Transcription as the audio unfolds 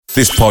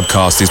This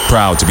podcast is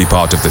proud to be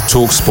part of the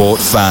TalkSport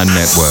Fan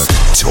Network.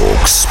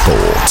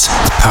 TalkSport.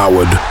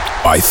 Powered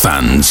by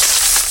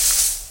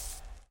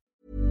fans.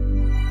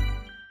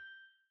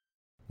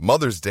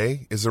 Mother's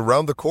Day is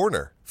around the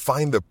corner.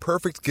 Find the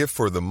perfect gift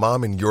for the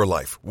mom in your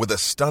life with a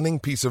stunning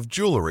piece of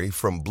jewelry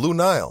from Blue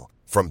Nile.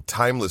 From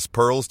timeless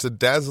pearls to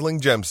dazzling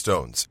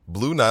gemstones,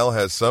 Blue Nile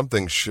has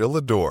something she'll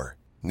adore.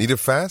 Need it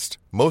fast?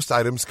 Most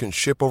items can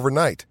ship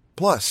overnight.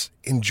 Plus,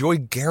 enjoy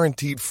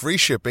guaranteed free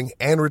shipping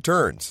and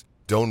returns.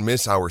 Don't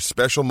miss our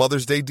special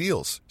Mother's Day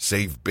deals.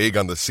 Save big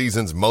on the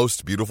season's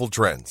most beautiful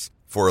trends.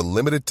 For a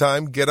limited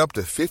time, get up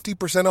to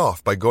 50%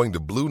 off by going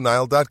to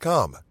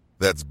BlueNile.com.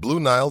 That's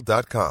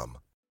BlueNile.com.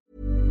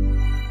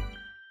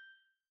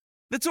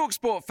 The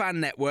TalkSport Fan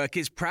Network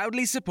is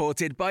proudly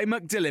supported by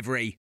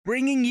McDelivery,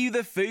 bringing you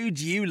the food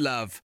you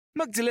love.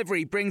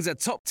 McDelivery brings a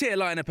top-tier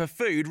lineup of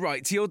food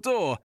right to your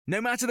door.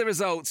 No matter the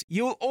result,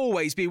 you'll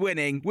always be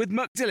winning with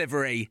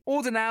McDelivery.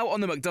 Order now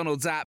on the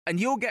McDonald's app and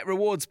you'll get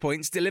rewards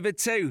points delivered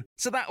too.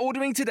 So that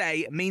ordering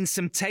today means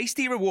some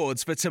tasty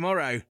rewards for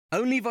tomorrow.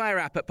 Only via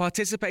app at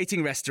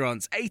participating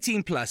restaurants.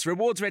 18 plus.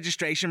 Rewards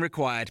registration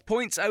required.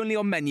 Points only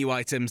on menu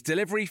items.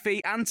 Delivery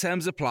fee and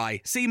terms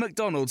apply. See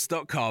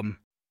mcdonalds.com.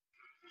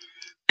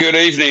 Good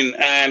evening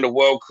and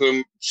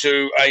welcome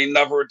to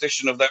another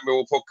edition of that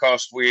Millwall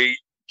podcast. We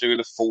do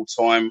the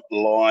full-time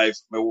live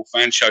Millwall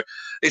fan show.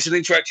 It's an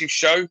interactive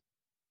show,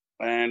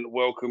 and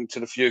welcome to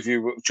the few of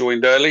you who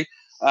joined early.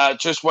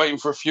 Just waiting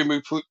for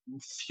let's put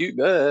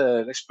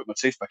my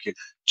teeth back in.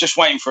 Just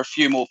waiting for a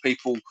few more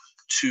people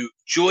to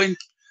join,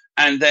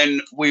 and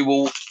then we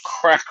will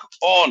crack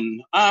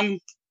on.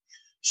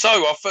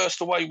 So our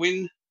first away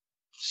win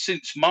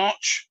since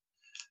March.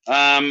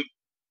 Some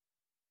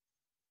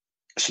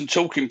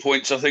talking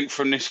points, I think,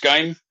 from this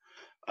game.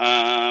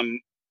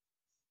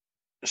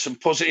 Some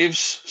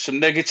positives, some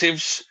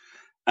negatives,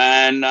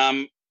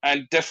 and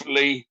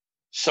definitely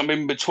some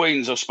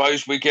in-betweens, I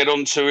suppose, we get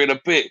onto in a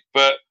bit.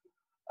 But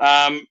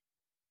I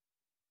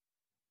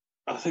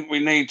think we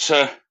need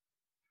to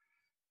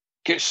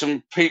get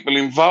some people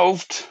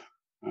involved,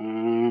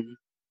 and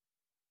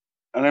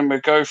then we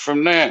go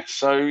from there.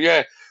 So,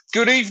 yeah.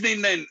 Good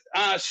evening, then.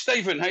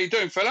 Stephen, how you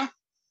doing, fella?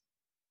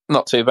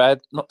 Not too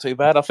bad.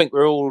 I think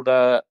we're all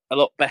a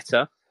lot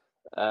better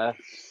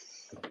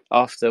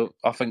after,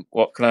 I think,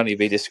 what can only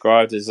be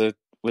described as a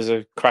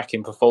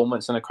cracking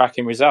performance and a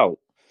cracking result.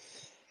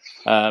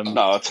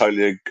 No, I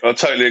totally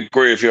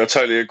agree with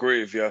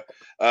you.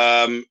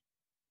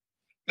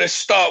 Let's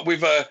start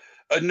with a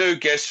new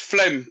guest,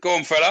 Flem. Go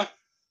on, fella.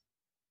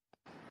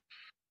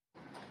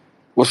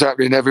 What's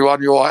happening,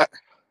 everyone? You all right?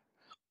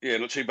 Yeah,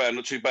 not too bad.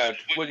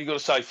 What you got to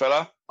say,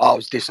 fella? I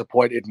was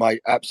disappointed,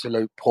 mate.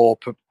 Absolute poor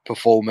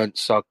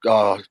performance.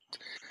 Not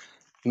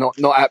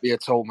happy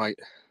at all, mate.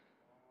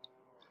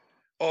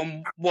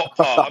 On what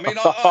part? I mean,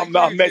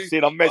 I'm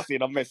messing.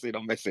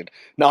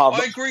 No,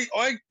 I agree.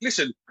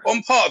 Listen,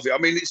 on part of it, I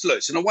mean,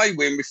 it's an away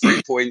win with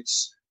 3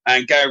 points,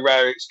 and Gary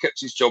Rowett kept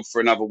his job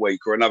for another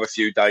week or another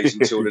few days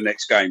until the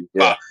next game.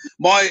 Yeah.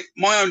 But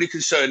my only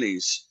concern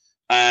is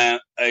I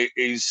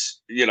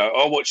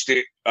watched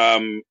it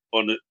on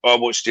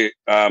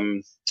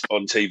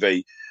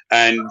TV,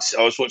 and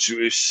I was watching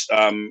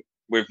it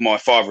with my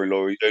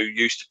father-in-law who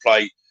used to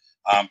play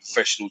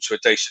professional to a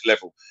decent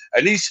level,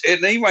 and he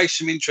raised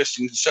some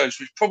interesting concerns,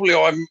 which probably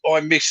I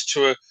miss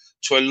to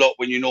a lot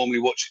when you normally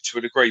watch it to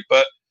a degree.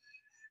 But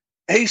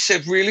he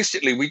said,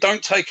 realistically, we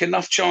don't take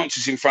enough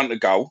chances in front of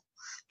goal,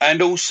 and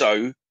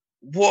also,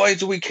 why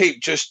do we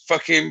keep just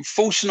fucking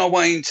forcing our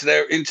way into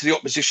the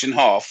opposition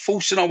half,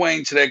 forcing our way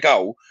into their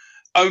goal,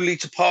 only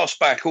to pass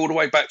back all the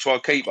way back to our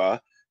keeper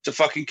to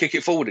fucking kick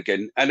it forward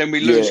again, and then we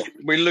lose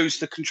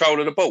the control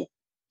of the ball.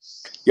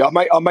 Yeah,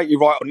 I'll make you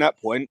right on that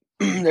point.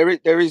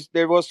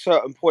 There was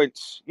certain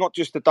points, not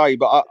just today,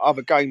 but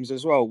other games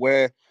as well,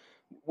 where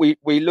we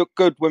look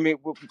good when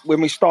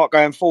we start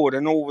going forward,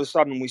 and all of a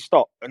sudden we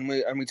stop and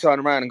we turn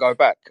around and go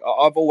back.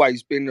 I've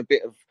always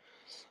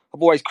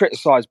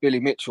criticised Billy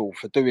Mitchell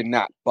for doing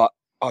that, but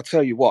I'll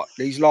tell you what,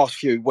 these last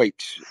few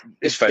weeks,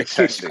 it's the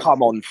fantastic. kids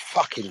come on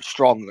fucking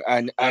strong,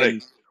 and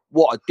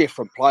what a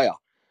different player.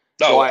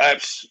 No,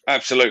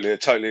 absolutely. I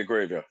totally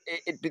agree with you.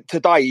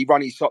 Today, he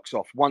ran his socks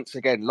off once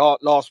again.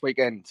 Last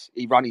weekend,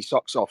 he ran his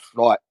socks off.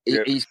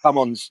 He's come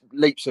on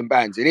leaps and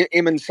bounds. And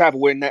him and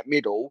Saville in that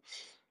middle,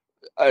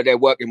 they're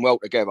working well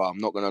together. I'm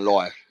not going to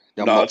lie.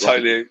 I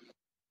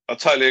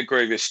totally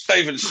agree with you.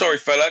 Stephen, sorry,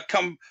 fella.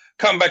 Come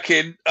back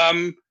in.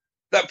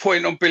 That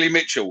point on Billy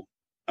Mitchell,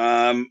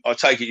 I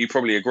take it you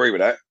probably agree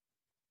with that.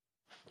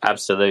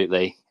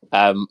 Absolutely.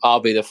 I'll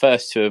be the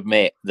first to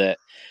admit that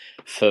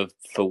for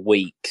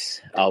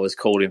weeks I was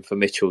calling for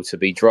Mitchell to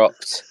be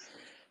dropped.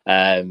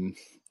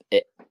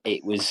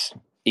 He was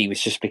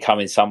just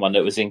becoming someone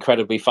that was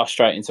incredibly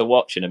frustrating to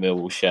watch in a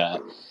Millwall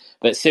shirt.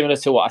 But similar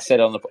to what I said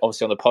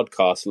obviously on the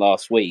podcast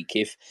last week,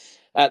 if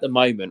at the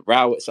moment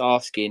Rowett's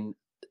asking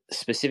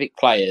specific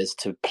players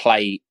to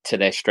play to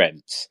their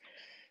strengths,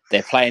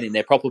 they're playing in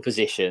their proper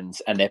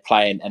positions, and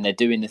they're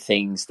doing the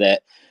things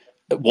that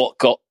what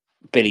got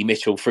Billy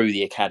Mitchell through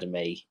the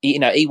academy.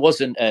 He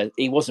wasn't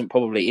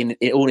probably in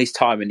all his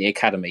time in the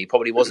academy. He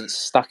probably wasn't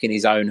stuck in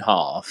his own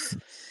half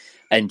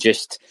and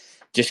just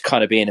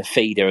kind of being a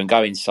feeder and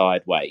going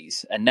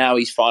sideways. And now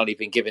he's finally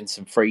been given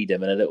some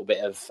freedom and a little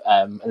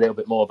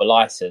bit more of a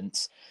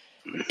license.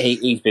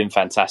 He's been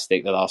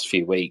fantastic the last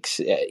few weeks.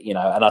 And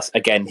us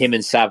again, him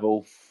and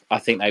Saville, I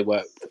think they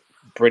work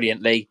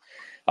brilliantly.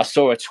 I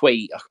saw a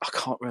tweet, I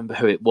can't remember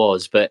who it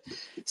was, but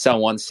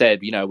someone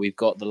said, we've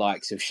got the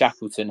likes of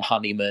Shackleton,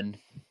 Honeyman,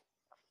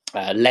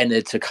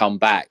 Leonard to come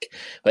back,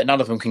 but none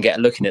of them can get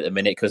a look in at the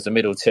minute because the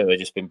middle two have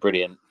just been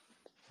brilliant.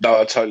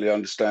 No, I totally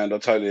understand. I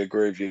totally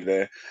agree with you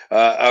there.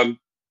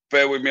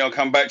 Bear with me, I'll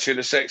come back to you in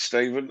a sec,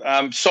 Stephen.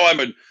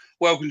 Simon,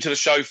 welcome to the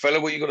show,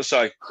 fella. What you got to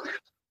say?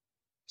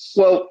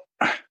 Well,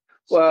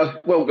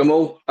 welcome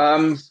all.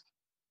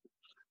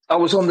 I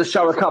was on the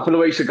show a couple of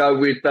weeks ago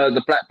with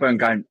the Blackburn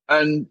game,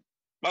 and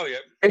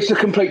it's a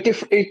complete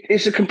different.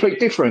 It's a complete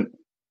different.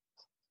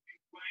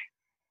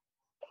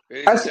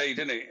 It is indeed,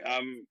 isn't it?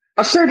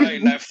 I said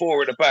playing that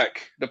four at the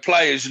back, the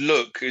players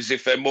look as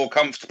if they're more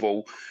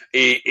comfortable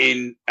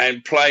in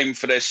and playing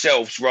for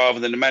themselves rather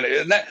than the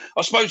manager. And that,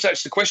 I suppose,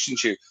 that's the question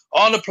to you: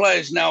 are the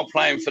players now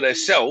playing for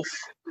themselves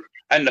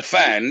and the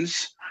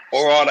fans,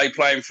 or are they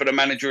playing for the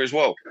manager as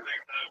well?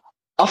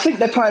 I think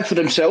they're playing for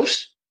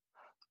themselves.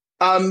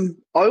 I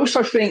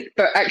also think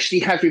that actually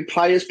having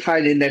players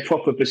playing in their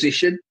proper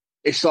position,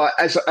 it's like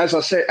as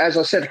I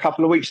said a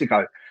couple of weeks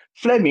ago,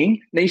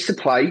 Fleming needs to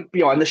play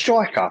behind the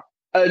striker,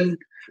 and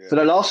for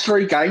the last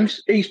 3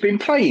 games he's been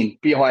playing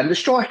behind the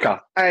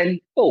striker, and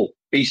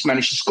he's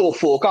managed to score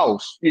 4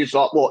 goals. It's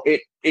like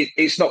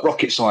it's not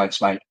rocket science,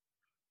 mate.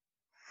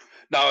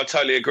 No, I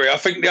totally agree. I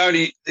think the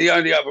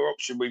only other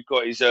option we've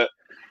got is that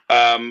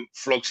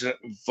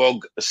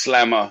Vog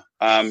Slammer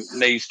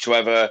needs to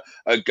have a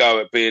go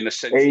at being a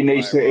central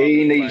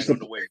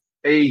player.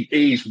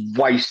 He's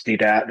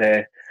wasted out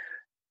there.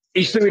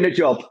 He's doing a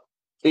job.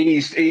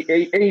 He's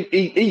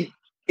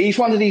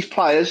one of these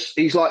players.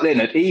 He's like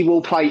Leonard. He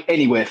will play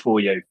anywhere for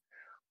you,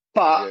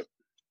 but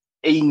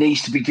he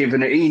needs to be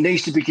given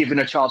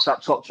a chance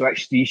up top to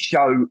actually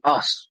show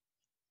us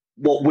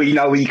what we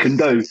know he can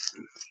do.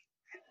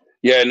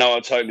 Yeah, no, I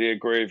totally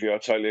agree with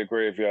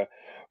you.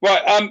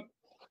 Right,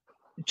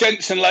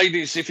 gents and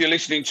ladies, if you're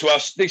listening to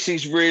us, this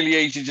is really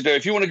easy to do.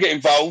 If you want to get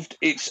involved,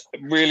 it's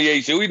really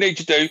easy. All you need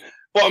to do,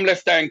 bottom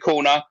left-hand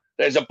corner,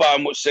 there's a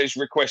button which says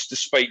request to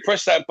speak.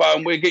 Press that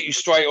button. We'll get you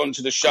straight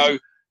onto the show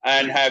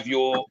and have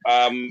your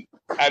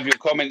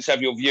comments,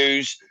 have your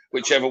views,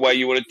 whichever way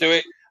you want to do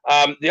it.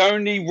 The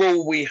only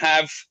rule we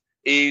have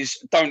is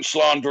don't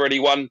slander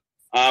anyone.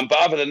 But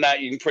other than that,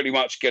 you can pretty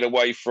much get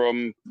away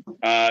from.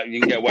 You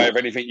can get away with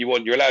anything you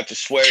want. You're allowed to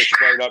swear. It's a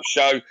grown-up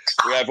show.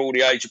 We have all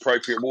the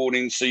age-appropriate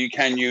warnings, so you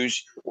can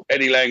use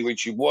any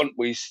language you want.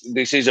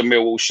 This is a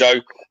Millwall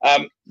show.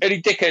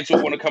 Any dickheads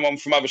who want to come on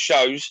from other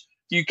shows,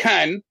 you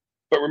can.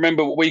 But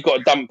remember, we've got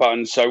a dump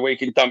button, so we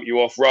can dump you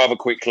off rather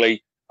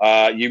quickly.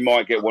 You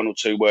might get 1 or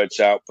 2 words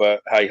out,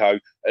 but hey-ho,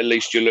 at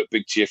least you look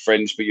big to your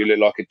friends, but you look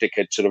like a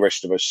dickhead to the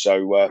rest of us.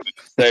 So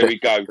there we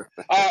go.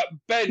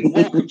 Ben,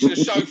 welcome to the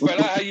show,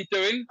 fella. How you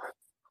doing?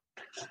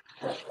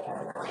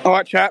 All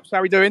right, chaps.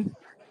 How we doing?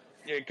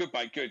 Yeah, good,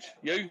 mate. Good.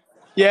 You?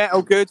 Yeah,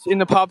 all good. In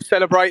the pub,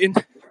 celebrating.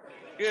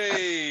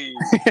 Yay!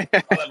 I'll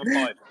have a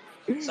pint.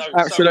 So,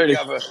 absolutely.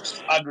 So we have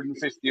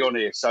 150 on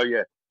here, so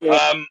yeah.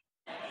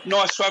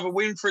 Nice to have a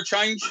win for a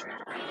change.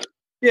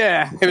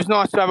 Yeah, it was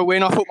nice to have a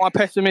win. I thought my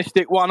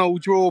pessimistic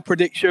 1-1 draw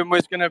prediction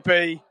was going to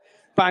be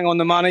bang on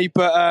the money,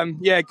 but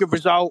good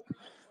result.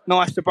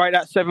 Nice to break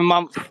that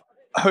 7-month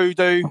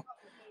hoodoo.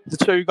 The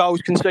 2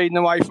 goals conceding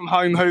away from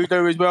home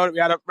hoodoo as well that we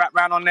had a wrap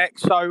round our neck.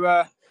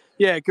 So,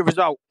 good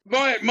result.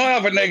 My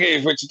other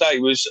negative for today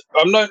was,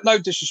 I'm no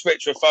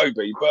disrespect to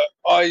Afobe, but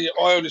I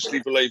honestly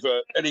believe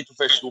that any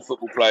professional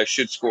football player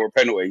should score a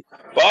penalty.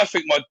 But I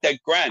think my dead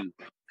gran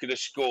could have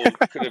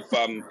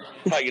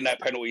taken that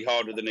penalty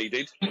harder than he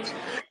did.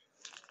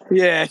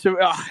 Yeah, so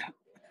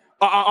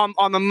I'm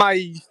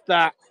amazed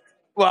that.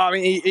 Well, I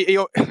mean,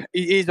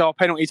 he is our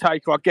penalty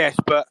taker, I guess,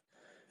 but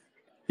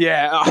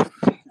yeah,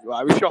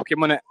 it was shocking,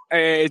 wasn't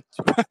it?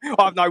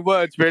 I have no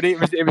words really.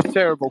 It was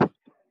terrible.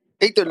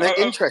 He didn't look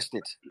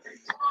interested.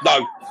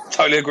 No,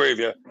 totally agree with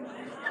you.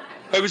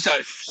 Who was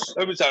that?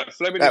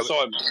 Fleming or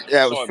Simon?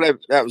 Yeah, it was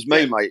Fleming. That was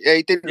me, mate. Yeah,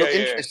 he didn't look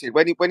interested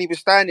when he was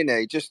standing there.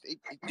 He just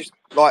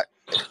like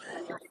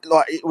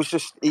it was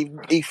just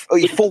he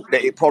thought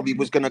that it probably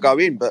was going to go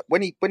in, but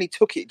when he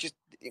took it,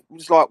 it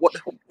was like what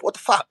the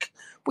fuck?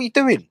 What are you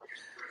doing?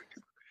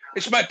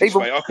 It's madness,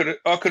 mate. I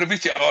could have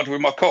hit it harder with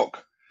my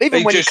cock.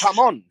 Even when he come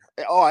on,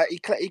 all right,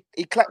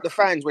 he clapped the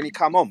fans when he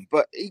come on,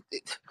 but he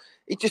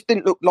just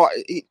didn't look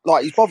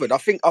like he's bothered. I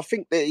think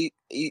that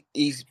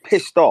he's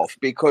pissed off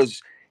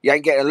because he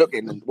ain't getting a look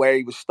in where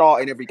he was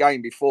starting every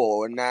game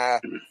before, and now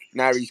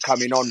he's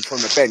coming on from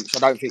the bench. I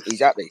don't think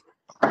he's happy.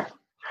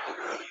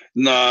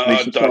 No,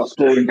 I don't. Start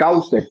scoring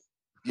goals then.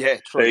 Yeah,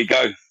 true.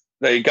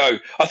 There you go.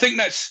 I think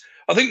that's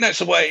I think that's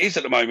the way it is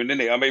at the moment,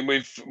 isn't it? I mean,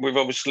 we've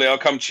obviously. I'll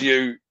come to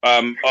you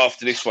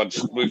after this one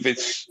with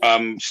this,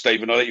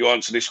 Stephen. I'll let you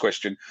answer this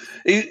question.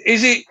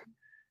 Is it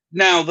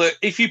now that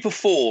if you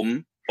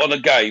perform on a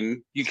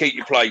game, you keep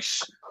your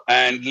place,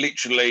 and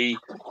literally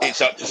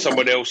it's up to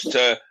someone else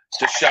to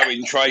show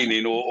in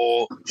training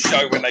or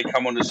show when they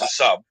come on as a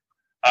sub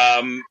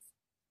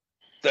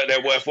that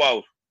they're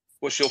worthwhile?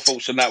 What's your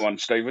thoughts on that one,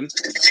 Stephen?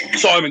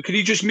 Simon, can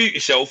you just mute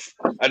yourself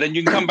and then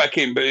you can come back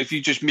in? But if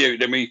you just mute,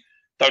 then we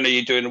don't know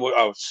you doing the work.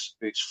 Oh,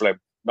 it's Flem.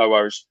 No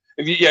worries.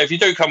 If you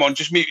do come on,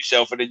 just mute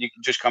yourself and then you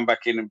can just come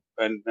back in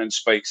and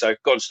speak. So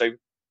go on, Stephen.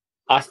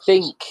 I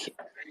think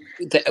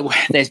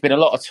there's been a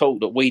lot of talk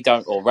that we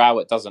don't, or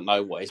Rowett doesn't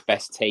know what his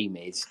best team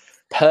is.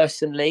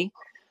 Personally,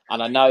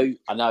 and I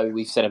know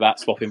we've said about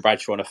swapping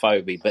Bradshaw and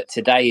Afobe, but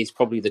today is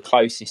probably the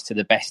closest to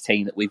the best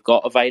team that we've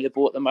got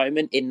available at the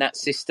moment in that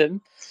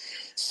system.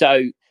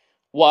 So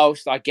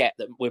whilst I get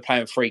that we're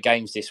playing 3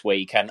 games this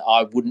week, and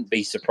I wouldn't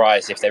be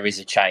surprised if there is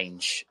a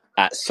change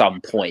at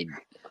some point,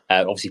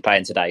 obviously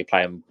playing today,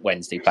 playing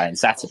Wednesday, playing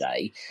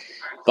Saturday,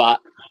 but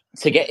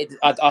to get it,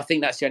 I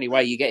think that's the only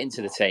way you get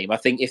into the team. I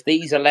think if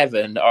these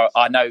 11 are,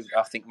 I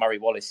think Murray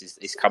Wallace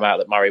is come out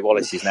that Murray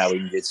Wallace is now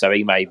injured, so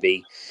he may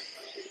be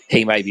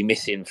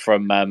missing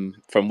from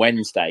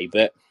Wednesday.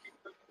 But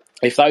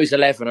if those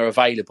 11 are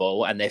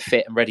available and they're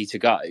fit and ready to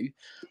go,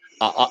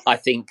 I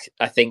think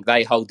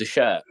they hold the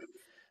shirt.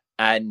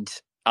 And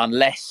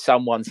unless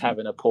someone's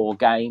having a poor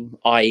game,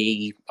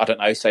 i.e., I don't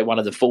know, say one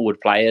of the forward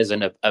players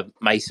and a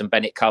Mason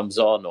Bennett comes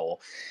on or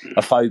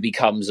a Afobe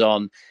comes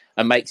on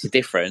and makes a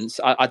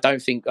difference, I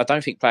don't think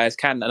players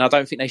can, and I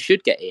don't think they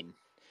should get in.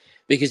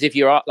 Because if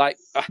you're like,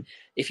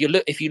 if you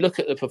look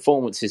at the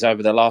performances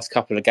over the last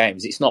couple of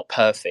games, it's not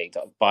perfect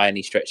by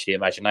any stretch of the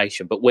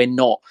imagination. But we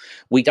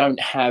don't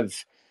have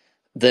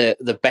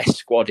the best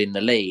squad in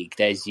the league.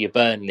 There's your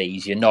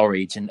Burnleys, your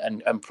Norwich, and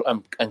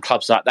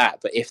clubs like that.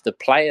 But if the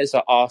players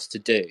are asked to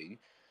do,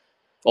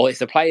 or if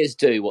the players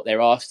do what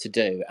they're asked to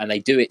do, and they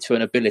do it to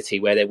an ability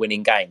where they're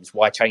winning games,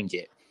 why change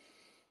it?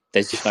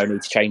 There's just no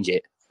need to change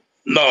it.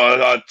 No,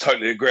 I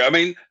totally agree. I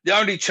mean, the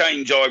only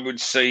change I would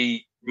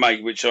see,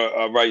 mate, which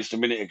I raised a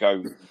minute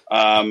ago,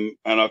 and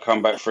I'll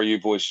come back for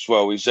you boys as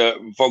well, is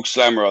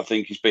Vogslammer, I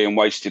think, is being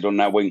wasted on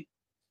that wing.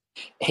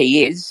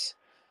 He is,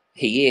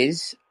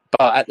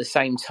 but at the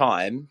same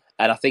time,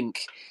 and I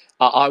think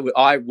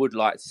I would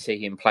like to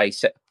see him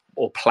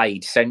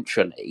played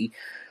centrally,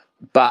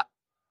 but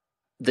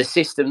the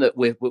system that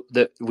with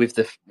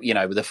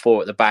the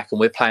 4 at the back, and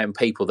we're playing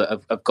people that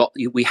have got,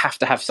 we have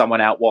to have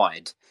someone out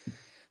wide.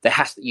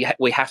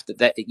 Someone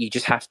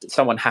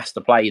has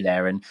to play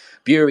there, and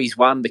Bury's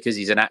one because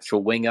he's an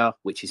actual winger,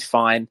 which is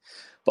fine.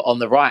 But on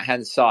the right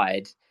hand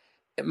side,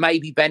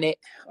 maybe Bennett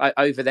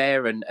over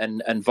there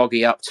and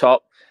Voggy up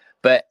top.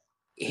 But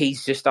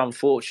he's just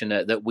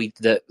unfortunate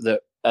that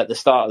at the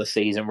start of the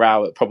season,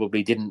 Rowett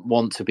probably didn't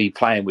want to be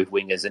playing with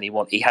wingers, and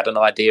he had an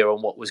idea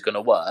on what was going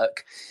to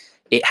work.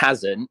 It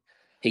hasn't.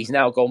 He's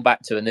now gone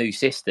back to a new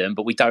system,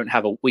 but we don't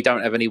have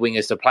any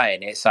wingers to play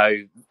in it. So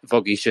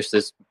Voggy's just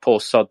this poor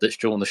sod that's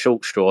drawn the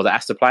short straw that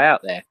has to play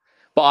out there.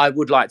 But I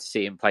would like to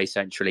see him play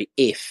centrally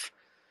if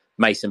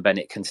Mason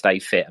Bennett can stay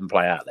fit and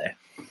play out there.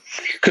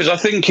 Because I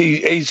think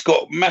he's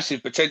got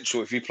massive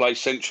potential if he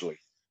plays centrally.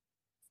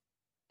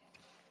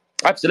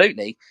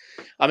 Absolutely.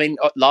 I mean,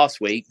 last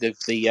week the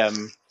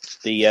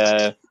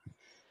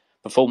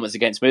performance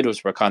against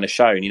Middlesbrough kind of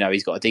shown.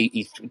 He's got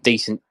a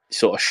decent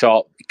sort of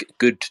shot,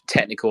 good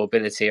technical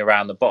ability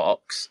around the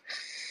box.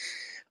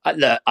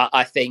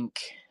 I think,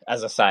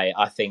 as I say,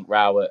 I think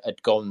Rowett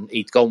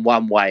he'd gone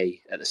one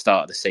way at the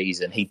start of the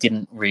season. He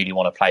didn't really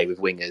want to play with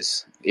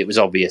wingers. It was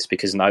obvious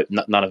because none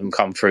of them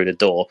come through the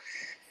door.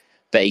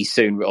 But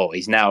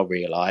he's now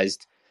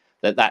realised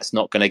that that's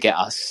not going to get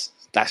us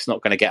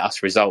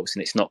results,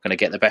 and it's not going to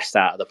get the best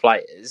out of the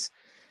players.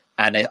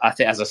 And I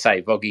think, as I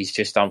say, Voggy's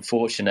just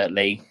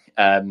unfortunately,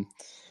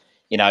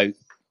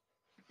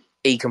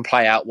 he can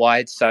play out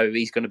wide, so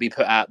he's going to be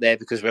put out there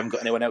because we haven't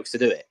got anyone else to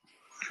do it.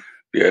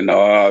 Yeah, no,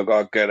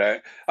 I get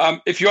it.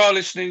 If you are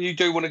listening, you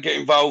do want to get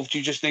involved,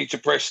 you just need to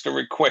press the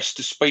request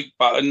to speak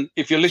button.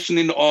 If you're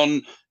listening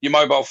on your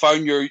mobile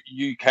phone,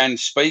 you can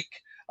speak.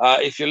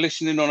 If you're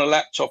listening on a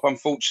laptop,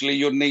 unfortunately,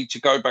 you'll need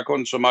to go back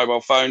onto a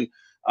mobile phone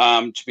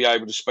to be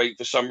able to speak.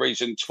 For some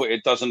reason,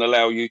 Twitter doesn't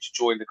allow you to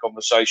join the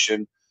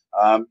conversation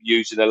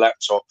using a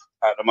laptop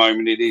at the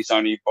moment. It is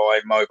only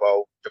by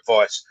mobile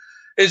device.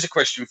 Here's a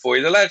question for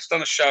you. The lad's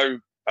done a show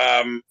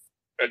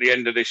at the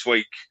end of this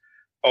week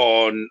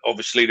on,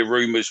 obviously, the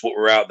rumours what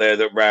were out there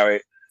that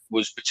Rowett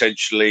was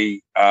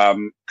potentially,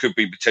 could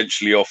be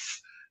potentially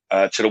off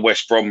to the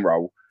West Brom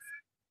role.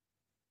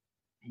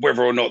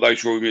 Whether or not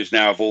those rumours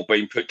now have all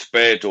been put to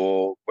bed,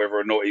 or whether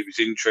or not he was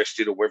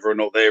interested, or whether or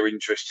not they're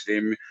interested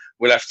in him,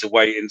 we'll have to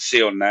wait and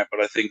see on that.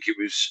 But I think it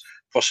was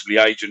possibly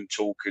agent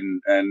talk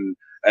and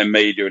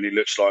media, and it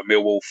looks like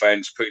Millwall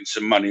fans putting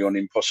some money on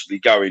him possibly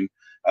going,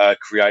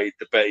 created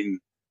the betting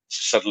to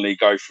suddenly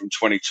go from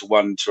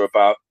 20-1 to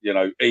about,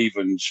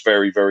 evens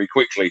very, very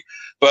quickly.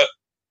 But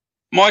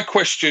my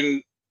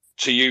question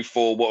to you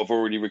four what have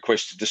already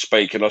requested to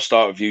speak, and I'll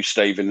start with you,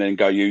 Stephen, then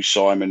go you,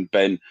 Simon,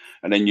 Ben,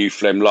 and then you,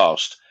 Flem,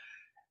 last.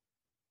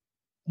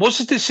 Was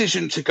the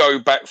decision to go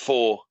back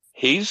for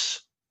his,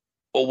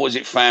 or was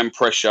it fan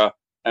pressure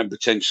and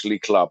potentially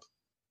club?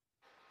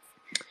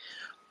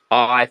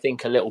 I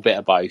think a little bit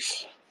of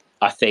both.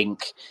 I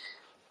think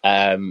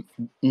no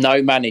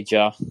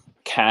manager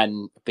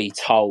can be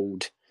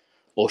told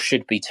or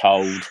should be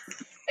told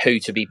who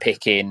to be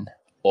picking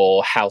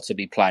or how to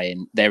be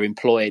playing. They're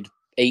employed.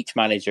 Each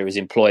manager is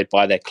employed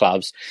by their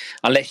clubs,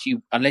 unless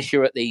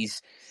you're at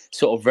these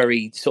sort of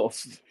very sort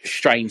of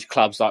strange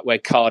clubs like where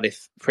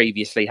Cardiff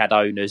previously had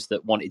owners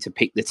that wanted to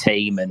pick the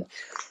team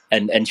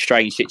and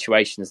strange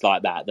situations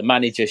like that. The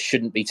manager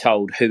shouldn't be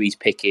told who he's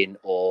picking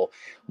or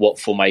what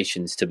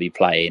formations to be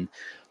playing.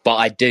 But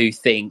I do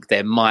think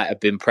there might have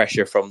been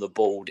pressure from the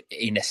board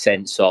in a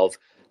sense of,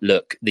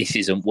 look, this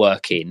isn't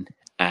working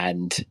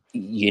and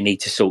you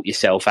need to sort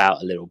yourself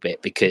out a little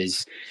bit,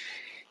 because,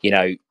 you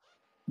know,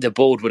 the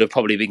board would have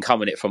probably been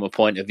coming at it from a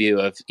point of view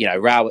of, you know,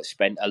 Rowett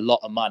spent a lot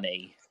of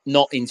money,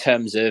 not in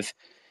terms of,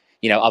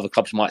 you know, other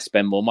clubs might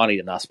spend more money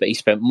than us, but he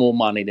spent more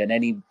money than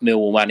any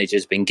Millwall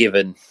manager's been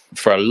given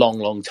for a long,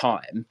 long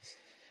time.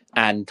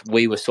 And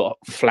we were sort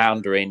of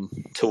floundering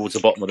towards the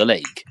bottom of the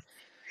league.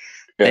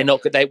 Yeah.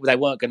 They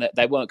weren't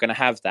gonna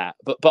have that.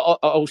 But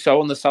also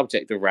on the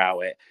subject of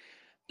Rowett,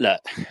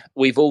 look,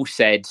 we've all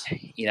said,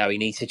 you know, he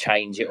needs to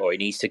change it, or he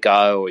needs to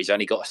go, or he's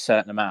only got a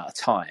certain amount of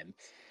time.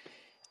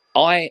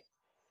 I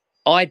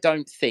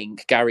don't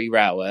think Gary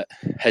Rowett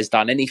has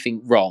done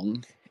anything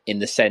wrong in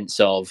the sense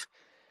of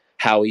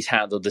how he's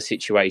handled the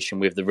situation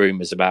with the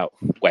rumours about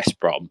West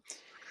Brom.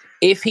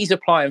 If he's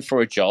applying for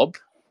a job,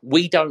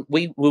 we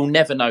will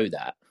never know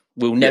that.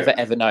 We'll never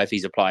ever know if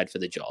he's applied for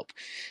the job.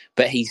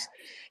 But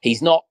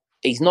he's not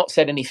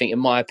said anything, in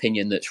my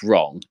opinion, that's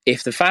wrong.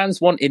 If the fans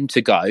want him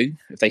to go,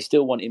 if they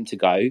still want him to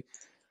go,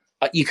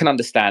 you can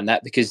understand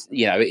that, because,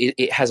 you know,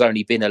 it has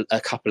only been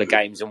a couple of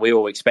games and we're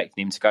all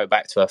expecting him to go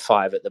back to a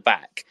 5 at the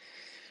back.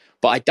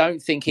 But I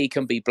don't think he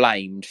can be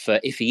blamed for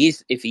if he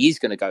is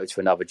going to go to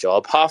another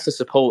job. Half the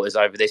supporters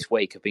over this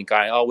week have been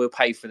going, oh, we'll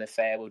pay for the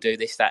fare, we'll do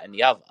this, that and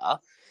the other.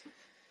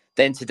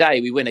 Then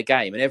today we win a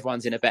game and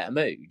everyone's in a better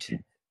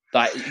mood.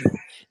 Like,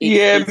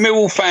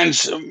 Millwall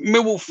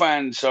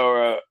fans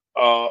are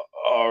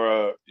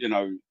you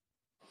know,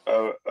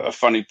 a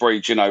funny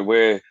breed. You know,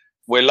 we're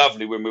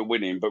lovely when we're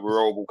winning, but we're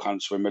horrible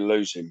cunts when we're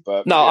losing.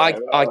 But no, I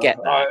get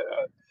that.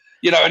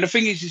 You know, and the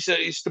thing is that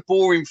it's the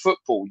boring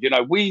football. You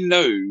know, we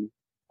knew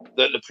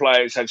that the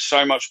players had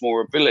so much more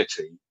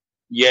ability,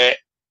 yet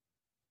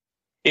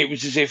it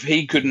was as if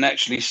he couldn't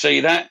actually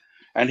see that,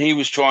 and he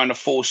was trying to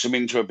force them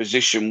into a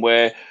position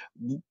where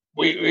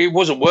it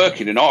wasn't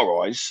working in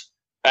our eyes,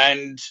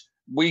 and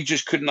we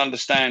just couldn't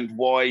understand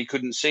why he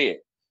couldn't see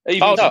it.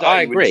 Even today,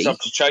 I agree.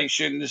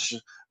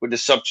 With the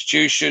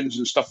substitutions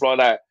and stuff like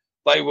that,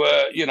 they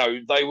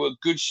were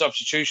good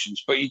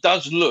substitutions, but he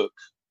does look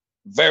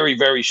very,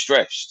 very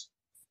stressed.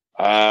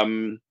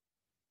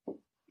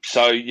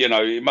 So, you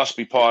know, it must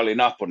be piling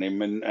up on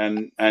him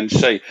and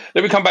see.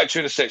 Let me come back to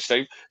you in a sec,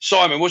 Steve.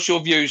 Simon, what's your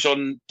views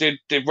on, did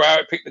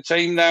Rowett pick the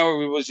team now,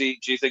 or do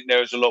you think there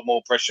was a lot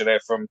more pressure there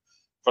from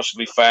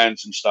possibly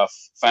fans and stuff,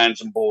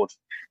 fans and board?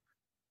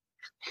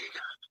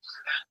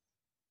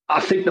 I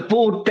think the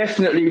board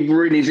definitely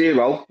were in his ear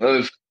roll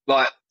of,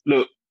 like,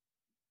 look,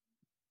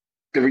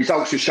 the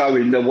results are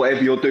showing that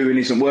whatever you're doing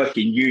isn't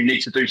working. You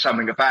need to do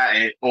something about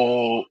it,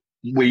 or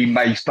we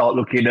may start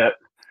looking at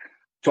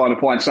trying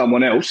to find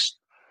someone else.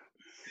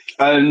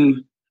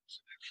 And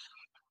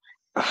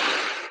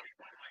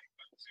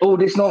all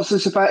this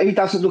nonsense about he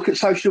doesn't look at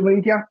social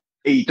media.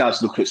 He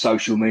does look at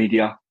social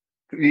media.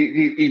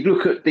 You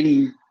look at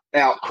the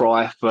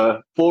outcry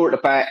for 4 at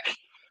the back,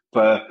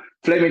 for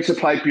Fleming to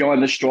play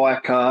behind the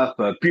striker,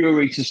 for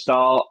Bury to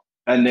start,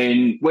 and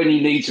then when he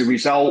needs a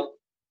result,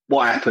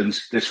 what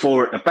happens? There's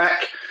 4 at the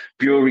back.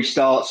 Bury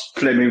starts.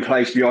 Fleming's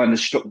playing behind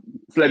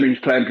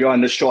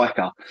the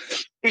striker.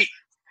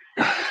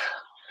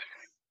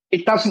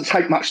 It doesn't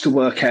take much to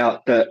work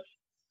out that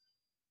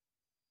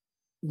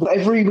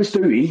whatever he was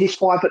doing, this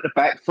 5 at the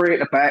back, 3 at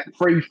the back,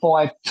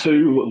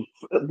 3-5-2,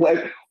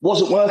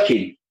 wasn't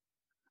working.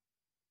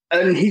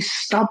 And his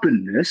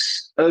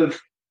stubbornness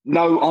of,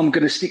 no, I'm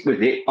going to stick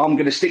with it,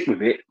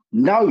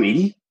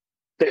 knowing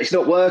that it's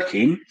not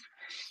working,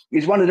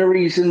 is one of the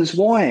reasons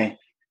why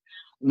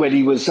looked like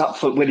he was up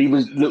for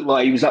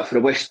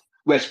the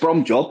West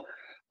Brom job,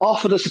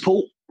 half of the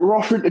support were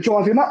offering to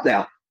drive him up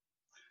there.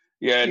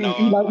 Yeah,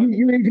 no.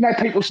 You even had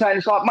people saying,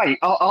 it's like, mate,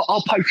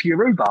 I'll pay for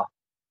your Uber.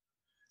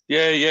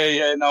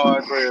 Yeah. No, I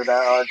agree with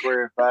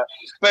that.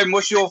 Ben,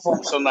 what's your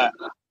thoughts on that?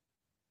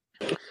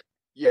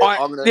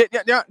 Yeah,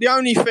 the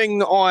only thing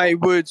that I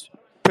would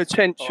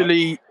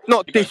potentially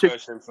not disagree.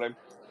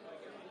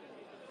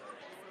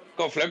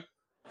 Go on, Flem.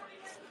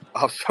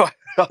 I'm sorry,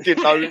 I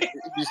didn't know if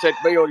you said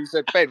me or you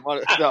said Ben.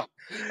 No.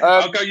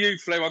 I'll go you,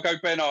 Flem. I'll go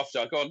Ben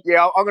after. Go on.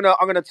 Yeah, I'm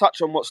gonna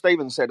touch on what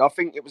Stephen said. I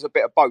think it was a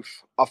bit of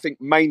both. I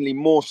think mainly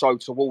more so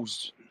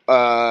towards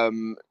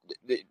the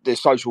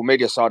social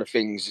media side of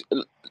things.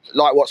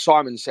 like what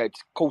Simon said,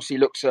 of course he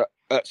looks at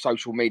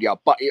social media,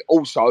 but it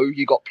also,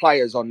 you got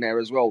players on there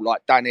as well,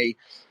 like Danny,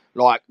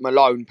 like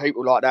Malone,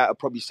 people like that have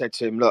probably said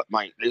to him, look,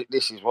 mate,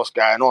 this is what's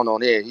going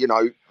on here. You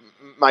know,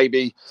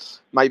 maybe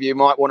you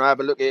might want to have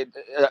a look at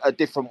it a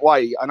different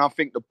way. And I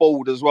think the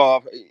board as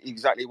well,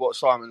 exactly what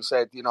Simon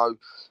said, you know,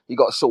 you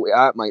got to sort it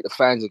out, mate. The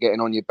fans are getting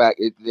on your back.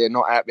 They're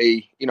not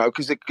happy, you know,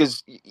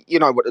 because you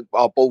know what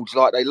our board's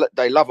like.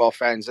 They love our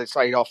fans. They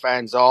say our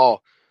fans are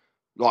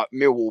like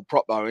Millwall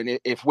proper, and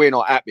if we're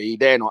not happy,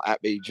 they're not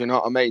happy. Do you know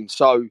what I mean?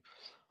 So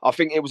I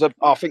think it was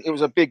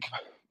a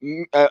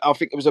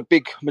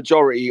big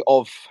majority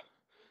of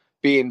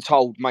being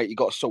told, mate, you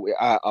got to sort it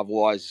out,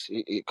 otherwise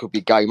it could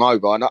be game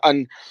over.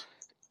 And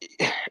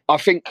I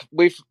think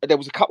there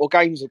was a couple of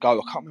games ago,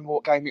 I can't remember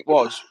what game it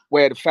was,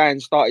 where the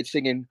fans started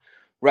singing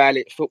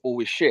 "Rowlett football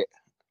was shit,"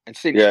 and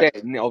since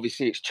then,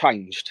 obviously, it's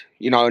changed.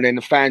 You know, and then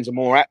the fans are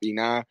more happy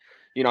now.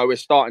 You know, we're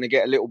starting to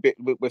get a little bit.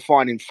 We're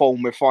finding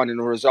form. We're finding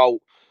a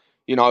result.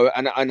 You know,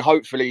 and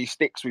hopefully he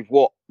sticks with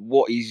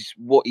what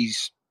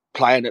he's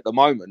playing at the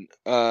moment.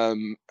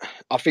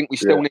 I think we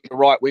still need a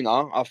right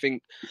winger. I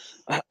think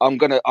I'm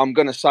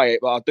gonna say it,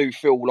 but I do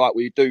feel like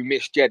we do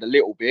miss Jed a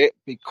little bit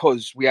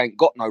because we ain't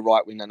got no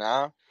right winger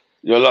now.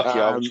 You're lucky.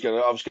 I was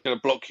gonna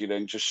block you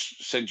then,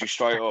 just send you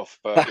straight off.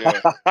 But yeah,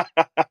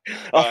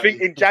 I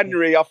think in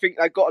January, I think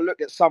they've got to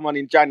look at someone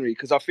in January,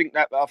 because I think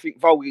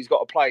Volgie's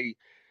got to play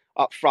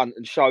up front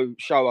and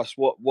show us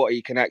what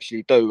he can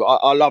actually do.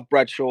 I love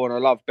Bradshaw and I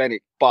love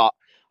Bennett, but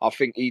I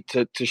think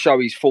to show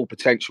his full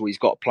potential, he's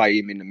got to play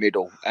him in the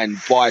middle and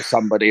buy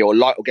somebody or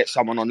get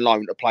someone on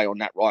loan to play on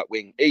that right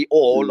wing.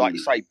 Or like you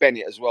say,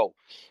 Bennett as well.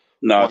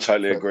 No, I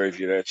totally agree with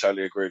you there.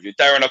 Totally agree with you.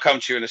 Darren, I'll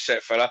come to you in a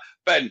sec, fella.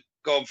 Ben,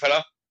 go on,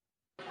 fella.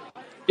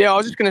 Yeah, I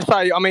was just going to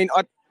say, I mean,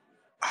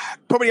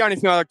 probably the only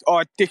thing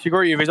I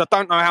disagree with is I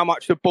don't know how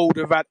much the board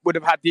would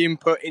have had the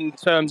input in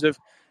terms of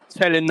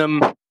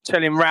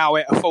telling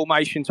Rowett a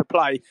formation to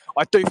play.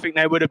 I do think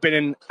there would have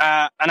been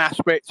an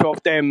aspect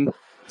of them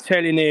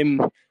telling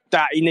him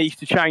that he needs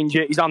to change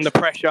it. He's under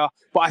pressure.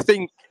 But I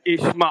think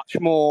it's much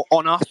more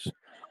on us.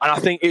 And I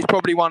think it's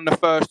probably one of the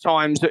first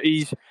times that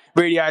he's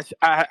really had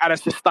a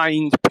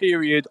sustained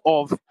period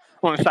of, I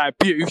want to say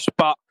abuse,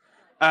 but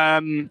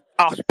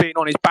us being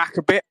on his back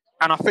a bit.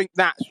 And I think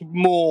that's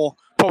more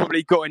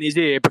probably got in his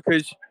ear,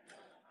 because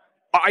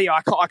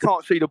I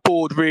can't see the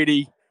board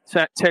really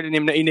telling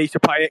him that he needs to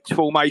play X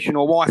formation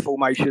or Y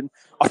formation.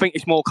 I think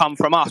it's more come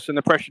from us and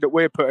the pressure that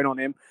we're putting on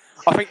him.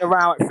 I think the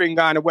Rowett thing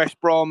going to West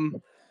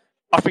Brom,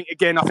 I think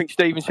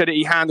Stephen said that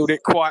he handled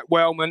it quite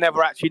well. We'll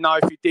never actually know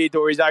if he did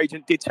or his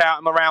agent did tout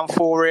him around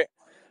for it.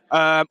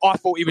 I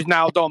thought he was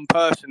nailed on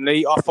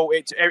personally. I thought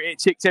it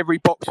ticked every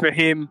box for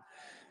him.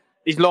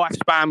 His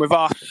lifespan with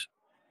us,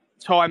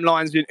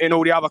 timelines in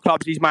all the other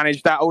clubs he's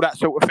managed, all that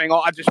sort of thing.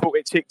 I just thought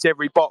it ticked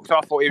every box.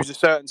 I thought it was a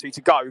certainty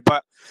to go.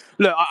 But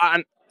look,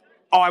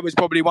 I was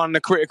probably one of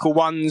the critical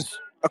ones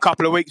a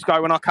couple of weeks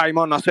ago when I came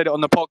on. I said it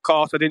on the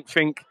podcast. I didn't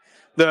think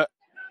that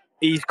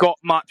he's got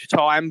much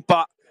time.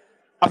 But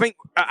I think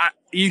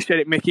you said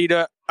it, Mickey,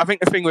 that I think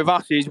the thing with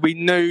us is we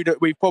knew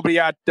that we've probably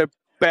had the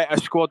better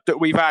squad that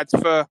we've had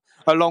for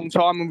a long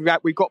time. And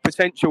we've got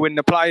potential in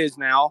the players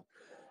now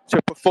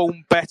to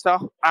perform better.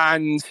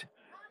 And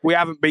we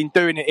haven't been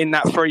doing it in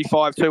that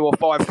 3-5-2 or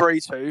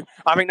 5-3-2.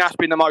 I think that's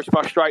been the most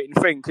frustrating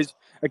thing because,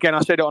 again, I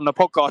said it on the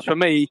podcast, for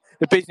me,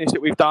 the business that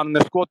we've done and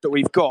the squad that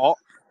we've got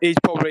is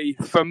probably,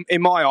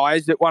 in my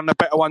eyes, one of the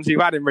better ones we've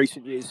had in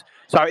recent years.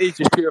 So it is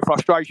just pure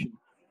frustration.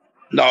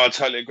 No, I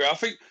totally agree.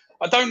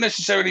 I don't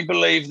necessarily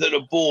believe that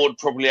the board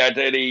probably had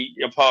any,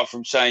 apart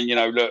from saying, you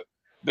know, look,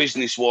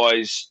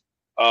 business-wise,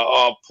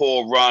 our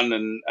poor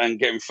run and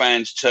getting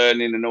fans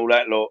turning and all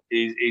that lot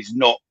is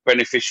not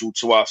beneficial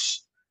to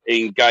us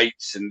in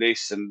gates and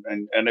this and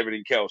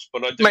everything else.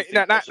 But I do think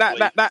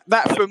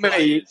that for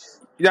me,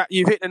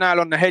 you've hit the nail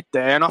on the head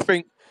there. And I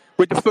think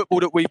with the football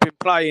that we've been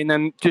playing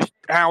and just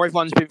how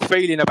everyone's been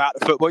feeling about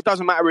the football, it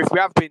doesn't matter if we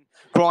have been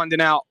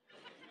grinding out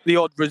the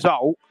odd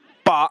result,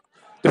 but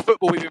the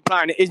football we've been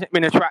playing, it isn't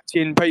been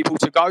attracting people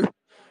to go.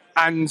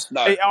 And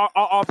no.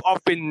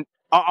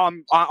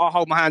 I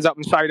hold my hands up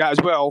and say that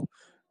as well.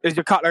 There's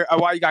a couple of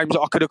away games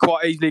that I could have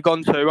quite easily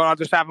gone to, and I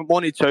just haven't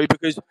wanted to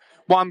because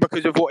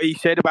of what he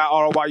said about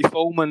our away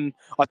form, and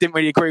I didn't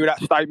really agree with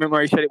that statement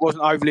where he said it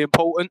wasn't overly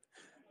important,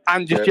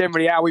 and just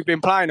generally how we've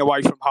been playing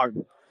away from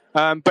home.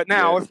 But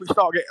now, if we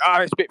start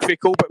getting, it's a bit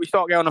fickle, but we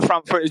start getting on the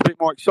front foot, it's a bit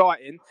more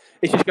exciting.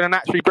 It's just going to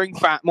naturally bring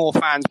more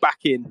fans back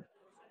in.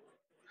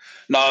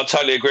 No, I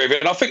totally agree with it,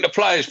 and I think the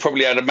players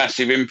probably had a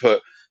massive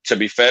input, to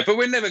be fair. But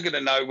we're never going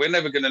to know. We're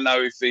never going to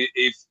know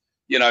if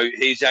you know,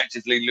 he's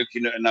actively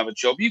looking at another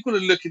job. You've got to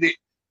look at it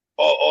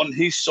on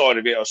his side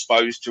of it, I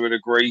suppose, to a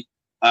degree.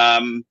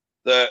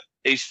 That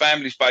his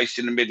family's based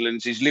in the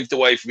Midlands. He's lived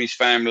away from his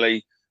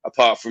family,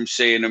 apart from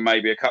seeing them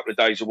maybe a couple of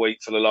days a week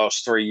for the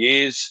last 3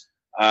 years.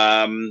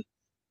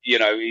 You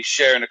know, he's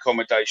sharing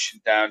accommodation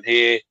down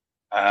here.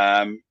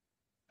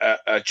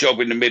 A job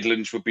in the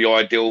Midlands would be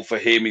ideal for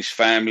him, his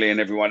family, and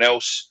everyone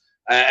else.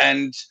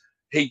 And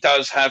he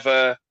does have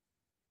a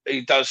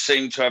he does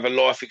seem to have a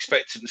life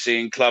expectancy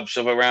in clubs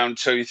of around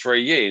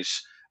 2-3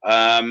 years.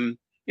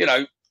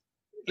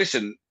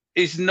 Listen,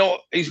 he's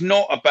not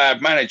a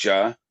bad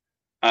manager.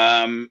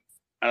 And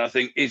I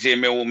think is he a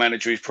Millwall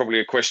manager is probably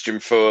a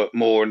question for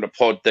more in the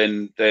pod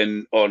than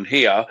on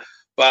here.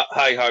 But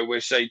hey ho,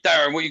 we'll see.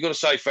 Darren, what you got to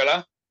say,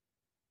 fella?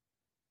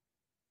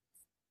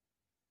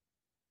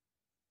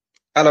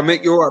 Hello,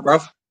 Mick. You all right,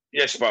 bruv?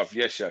 Yes, bruv.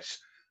 Yes.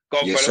 Go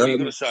on, fella. What you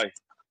got to say?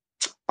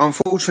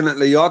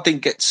 Unfortunately, I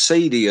didn't get to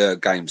see the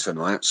game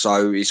tonight,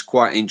 so it's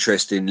quite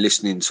interesting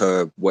listening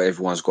to what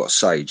everyone's got to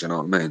say. Do you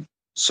know what I mean?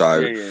 So,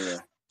 yeah.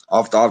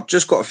 I've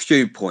just got a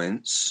few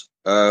points.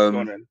 Go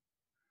on then.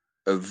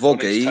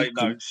 Voggy. Take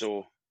notes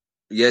or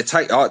yeah,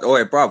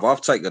 bruv.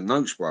 I've taken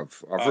notes, bruv.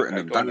 I've written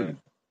them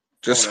down.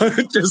 Just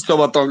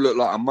so I don't look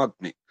like a mug,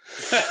 Nick.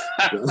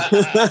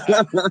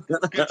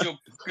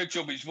 Good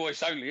job. His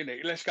voice only, isn't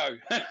it? Let's go.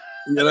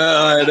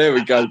 There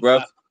we go,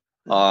 bruv.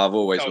 I've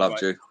always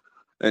loved you.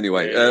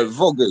 Anyway,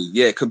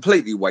 Voggy,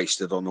 completely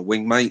wasted on the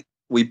wing, mate.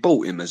 We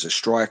bought him as a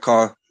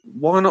striker.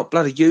 Why not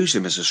bloody use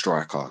him as a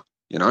striker?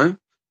 You know,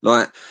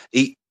 like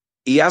he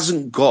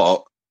hasn't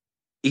got.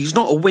 He's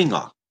not a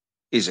winger,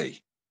 is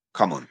he?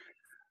 Come on,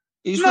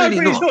 he's really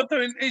not.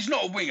 He's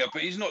not a winger,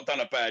 but he's not done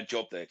a bad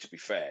job there. To be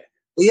fair,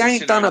 he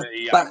ain't done a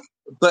bad.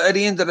 But at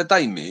the end of the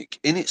day, Mick,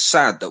 isn't it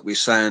sad that we're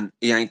saying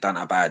he ain't done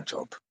a bad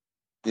job?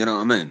 You know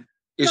what I mean?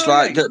 It's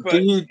do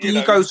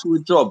you go to a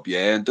job,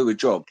 and do a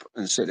job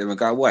and sit there and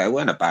go, well, it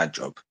wasn't a bad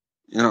job.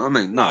 You know what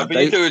I mean? No,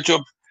 but you do a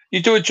job.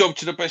 You do a job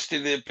to the best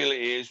of the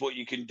ability is what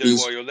you can do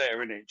while you're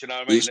there, isn't it? Do you know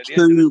what I mean? It's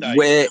true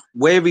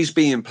where he's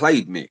being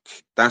played, Mick.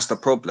 That's the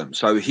problem.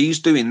 So he's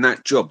doing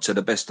that job to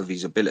the best of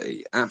his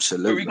ability.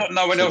 Absolutely. But we've got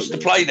no one else to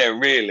play there,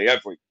 really,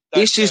 have we?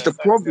 This is the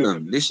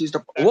problem.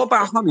 What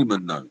about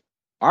Honeyman, though?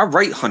 I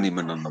rate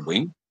Honeyman on the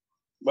wing.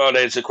 Well,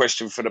 there's a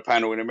question for the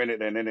panel in a minute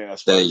then, isn't it? I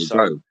There suppose. you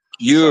go.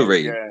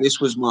 Yuri. This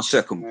was my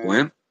second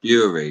point.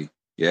 Yuri.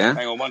 Yeah.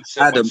 Hang on, one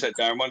set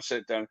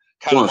down.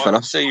 Callum,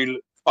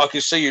 I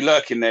can see you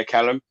lurking there,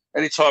 Callum.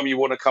 Anytime you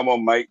want to come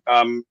on, mate,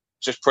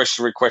 just press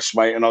the request,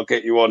 mate, and I'll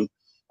get you on.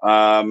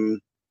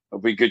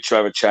 It'll be good to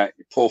have a chat.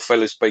 Poor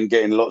fella's been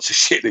getting lots of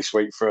shit this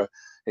week for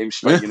him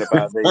speaking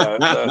about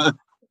the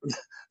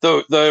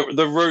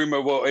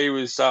rumour what he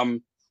was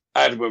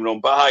adamant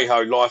on. But hey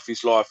ho, life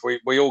is life.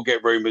 We all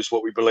get rumours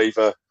what we believe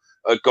are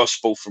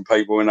gospel from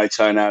people when they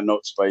turn out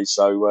not to be.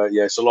 So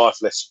it's a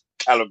life lesson.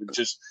 Callum,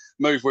 just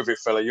move with it,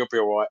 fella. You'll be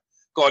all right.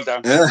 Go on,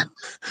 Dan.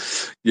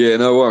 Yeah,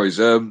 no worries.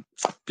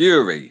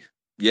 Bury,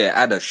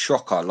 had a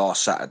shocker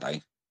last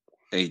Saturday.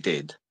 He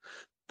did,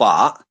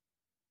 but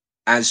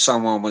as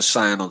someone was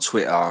saying on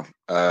Twitter,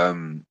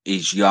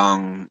 he's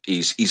young.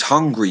 He's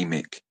hungry,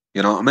 Mick.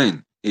 You know what I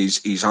mean?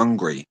 He's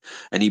hungry,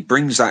 and he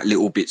brings that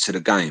little bit to the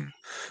game.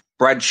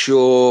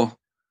 Bradshaw,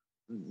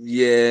 do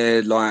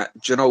you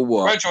know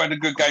what? Bradshaw had a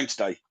good game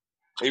today.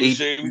 He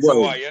was well,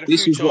 all right.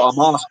 This is what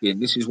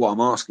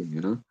I'm asking.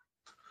 You know.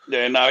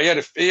 Yeah, no,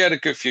 he had a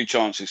good few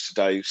chances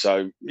today.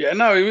 So he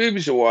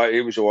was all right.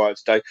 He was all right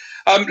today.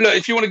 Look,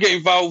 if you want to get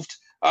involved,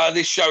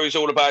 this show is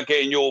all about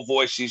getting your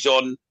voices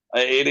on.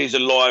 It is a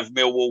live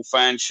Millwall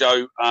fan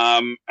show,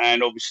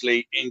 and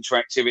obviously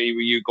interactivity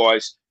with you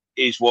guys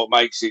is what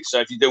makes it.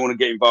 So if you do want to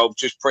get involved,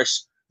 just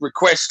press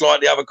request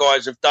like the other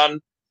guys have done,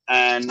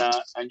 and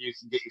you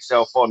can get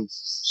yourself on.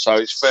 So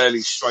it's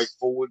fairly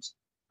straightforward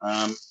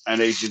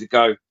and easy to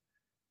go.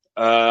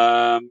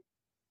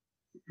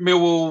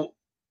 Millwall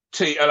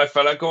T, hello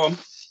fella, go on.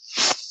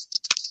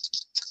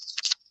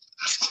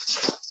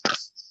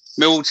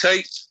 Millwall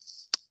T.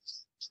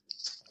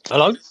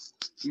 Hello.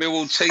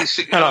 Millwall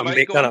T. Hello,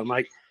 mate. Hello,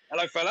 mate.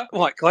 Hello, fella.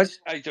 Right, guys.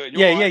 How you doing?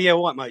 Yeah,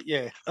 right, mate.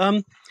 Yeah.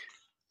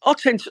 I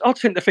tend to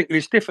think of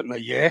this differently.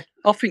 Yeah,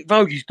 I think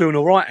Vogie's doing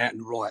all right out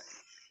and right.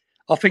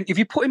 I think if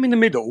you put him in the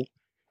middle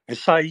and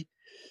say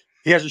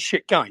he has a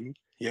shit game,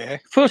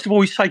 first of all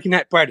he's taking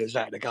that Bradders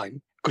out of the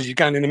game because he's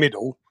going in the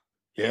middle,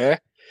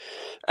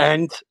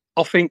 and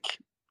I think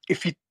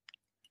if he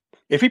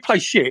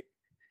plays shit,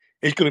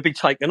 he's going to be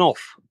taken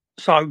off.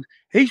 So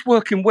he's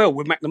working well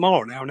with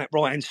McNamara now on that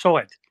right hand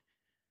side,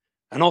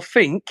 and I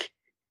think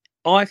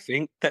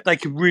that they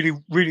could really,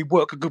 really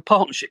work a good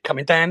partnership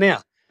coming down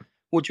there.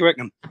 What do you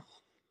reckon?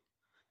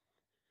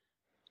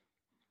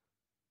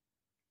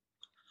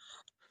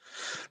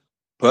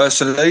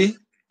 Personally,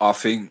 I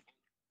think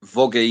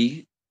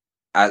Voggy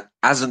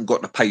hasn't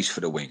got the pace for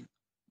the wing.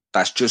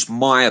 That's just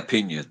my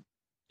opinion.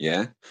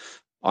 Yeah,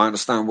 I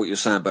understand what you're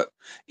saying, but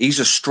he's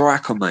a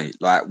striker, mate.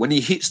 Like when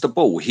he hits the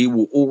ball, he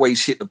will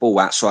always hit the ball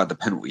outside the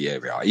penalty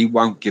area. He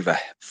won't give a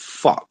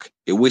fuck.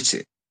 He'll hit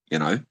it. You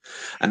know,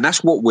 and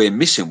that's what we're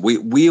missing.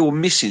 We are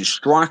missing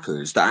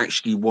strikers that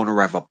actually want to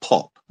have a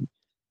pop. Do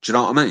you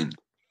know what I mean?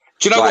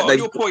 Do you know what?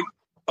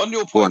 On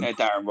your point there,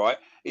 Darren, right,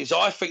 is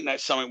I think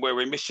that's something where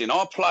we're missing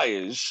our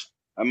players,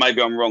 and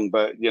maybe I'm wrong,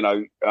 but,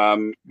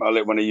 I'll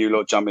let one of you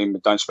lot jump in,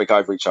 but don't speak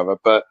over each other.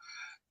 But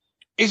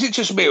is it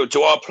just me, or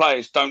do our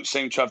players don't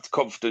seem to have the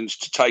confidence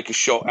to take a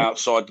shot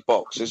outside the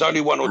box? There's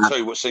only one or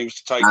two what seems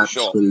to take a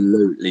shot.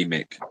 Absolutely,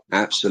 Mick.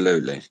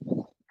 Absolutely.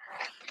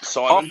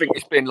 Simon? I think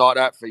it's been like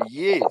that for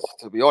years,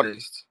 to be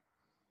honest.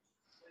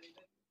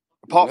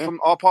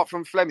 Apart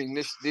from Fleming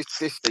this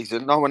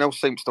season, no one else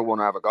seems to want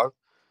to have a go.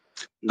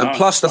 And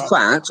plus the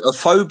fact,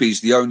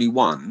 Afobe's the only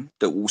one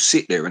that will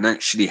sit there and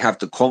actually have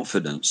the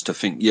confidence to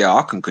think, yeah,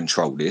 I can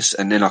control this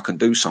and then I can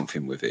do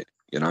something with it,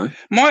 you know?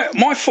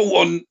 My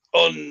thought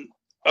on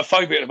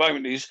Afobe at the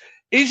moment is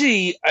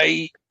he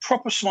a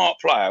proper smart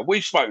player?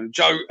 We've spoken,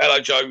 Joe, hello,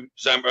 Joe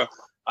Zambra.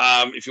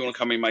 If you want to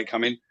come in, mate,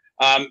 come in.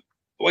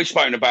 We've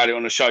spoken about it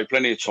on the show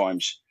plenty of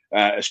times,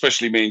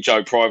 especially me and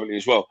Joe privately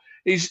as well.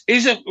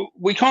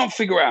 We can't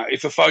figure out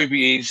if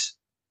Afobe is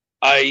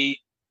a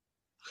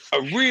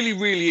really,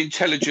 really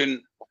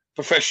intelligent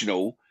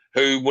professional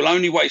who will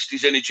only waste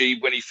his energy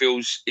when he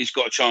feels he's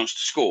got a chance to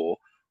score,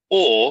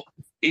 or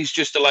he's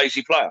just a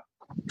lazy player.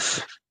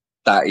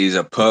 That is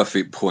a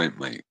perfect point,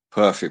 mate.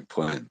 Perfect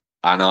point.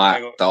 And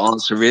the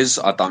answer is,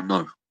 I don't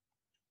know.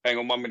 Hang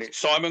on 1 minute.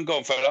 Simon, go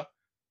on, fella.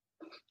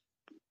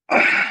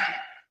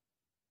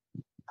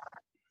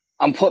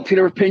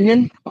 Unpopular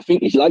opinion, I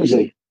think he's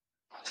lazy.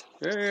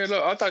 Yeah,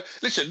 look, I don't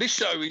listen. This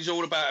show is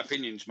all about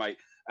opinions, mate.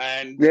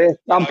 And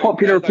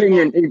unpopular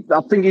opinion.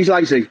 I think he's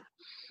lazy.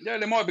 Yeah,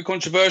 they might be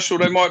controversial.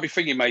 They might be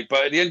thingy, mate.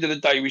 But at the end of the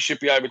day, we should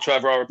be able to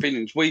have our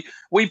opinions. We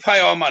pay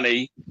our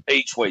money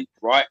each week,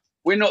 right?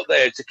 We're not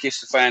there to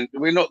kiss the fan.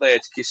 We're not there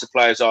to kiss the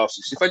players'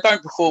 arses. If they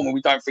don't perform and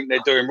we don't think they're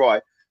doing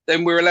right,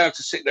 then we're allowed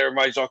to sit there and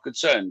raise our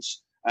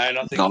concerns. And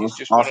I think it's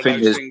just one of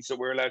those things that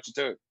we're allowed to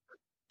do.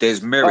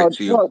 There's merit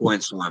to your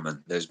point,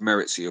 Simon. There's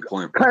merit to your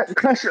point.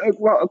 Classic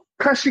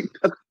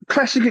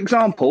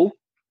example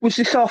was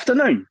this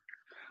afternoon.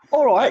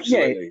 All right,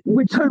 absolutely.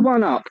 We're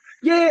 2-1 up.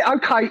 Yeah,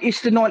 okay,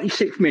 it's the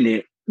 96th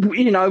minute.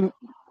 You know,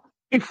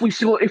 if we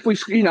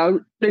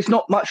there's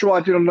not much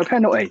riding on the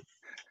penalty.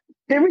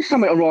 There is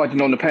something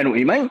riding on the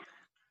penalty, mate.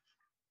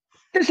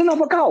 There's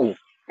another goal.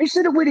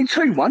 Instead of winning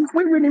 2-1,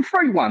 we're winning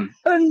 3-1.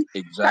 And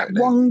that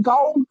one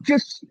goal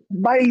just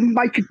may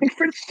make a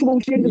difference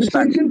towards the end of the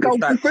season. Goal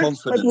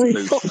difference, whether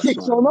it's top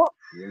 6 or not.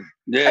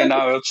 Yeah,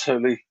 no, I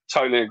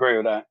totally agree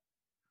with that.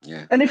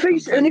 Yeah. And if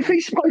he's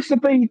supposed to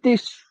be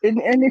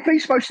if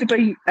he's supposed to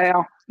be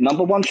our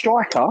number one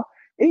striker,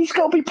 he's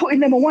got to be putting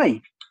them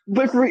away,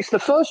 whether it's the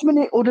first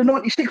minute or the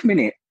 96th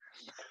minute.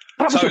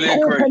 That was a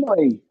poor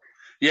penalty.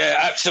 Yeah,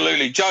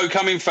 absolutely. Joe,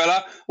 come in,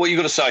 fella. What you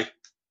got to say?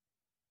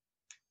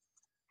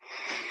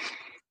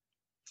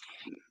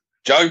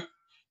 Joe?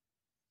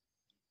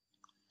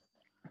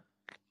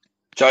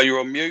 Joe, you're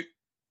on mute.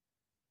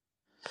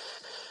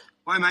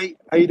 Hi, mate.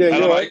 How you doing?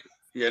 Hello, you mate. right?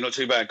 Yeah, not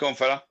too bad. Go on,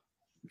 fella.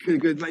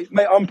 Good, mate.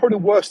 Mate, I'm probably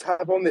the worst to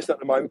have on this at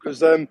the moment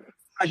because, as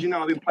you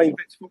know, I've been playing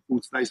bits of football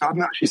today, so I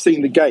haven't actually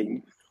seen the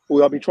game.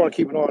 Although I've been trying to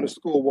keep an eye on the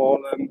score while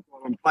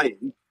I'm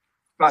playing.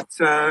 But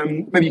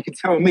maybe you can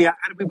tell me, how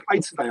did we play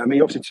today? I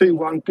mean, obviously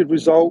 2-1, good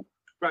result.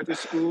 Bradley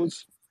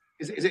scores.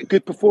 Is it a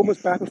good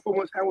performance, bad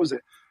performance? How was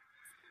it?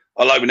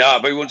 I'll open it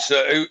up. Who wants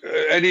to?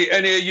 Any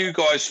of you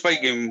guys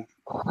speaking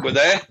were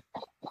there?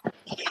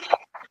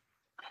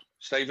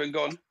 Stephen,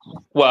 go on.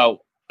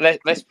 Well,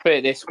 let's put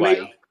it this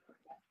way: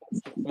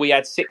 we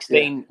had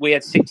 16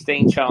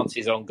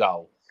 chances on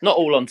goal. Not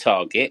all on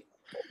target,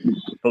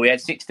 but we had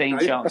 16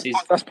 chances.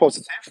 That's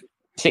positive.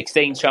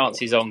 16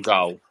 chances on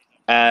goal.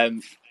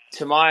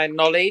 To my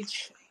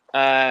knowledge,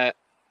 I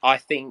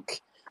think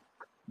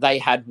they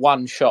had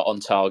one shot on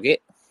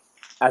target.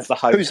 As the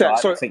home Who's that?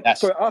 side, Sorry, I think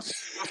that's us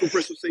or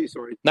Bristol City,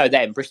 sorry. No,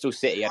 them. Bristol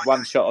City had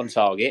one shot on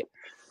target.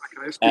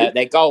 Okay,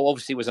 their goal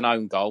obviously was an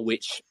own goal,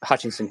 which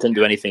Hutchinson couldn't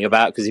do anything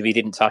about because if he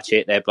didn't touch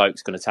it, their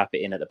bloke's going to tap it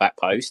in at the back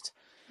post.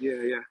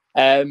 Yeah.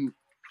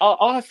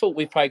 I thought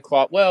we played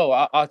quite well.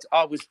 I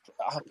was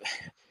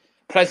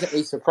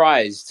pleasantly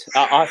surprised.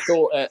 I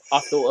thought at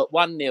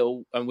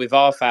 1-0 and with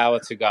half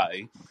hour to go,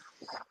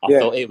 I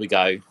thought, here we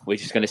go. We're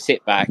just going to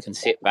sit back, and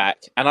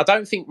I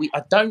don't think we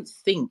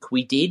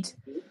did.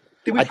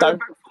 Did we play a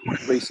back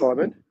four,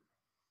 Simon?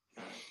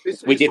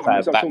 We did play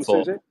a back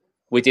four.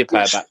 We did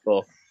play a back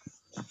four.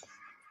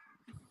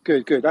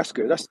 Good. That's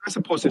good. That's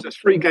a positive. That's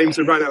 3 games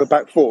that ran out of the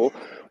back four.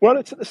 When I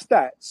looked at the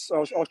stats, I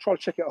was trying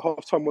to check it at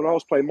half time when I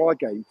was playing my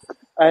game,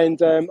 and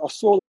I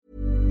saw.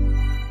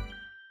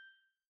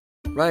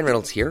 Ryan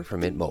Reynolds here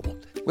from Mint Mobile.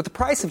 With the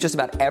price of just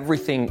about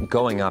everything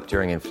going up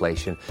during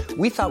inflation,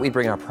 we thought we'd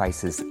bring our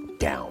prices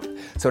down.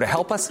 So to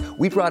help us,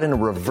 we brought in a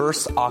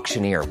reverse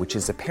auctioneer, which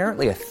is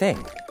apparently a thing.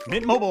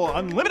 Mint Mobile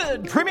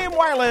Unlimited Premium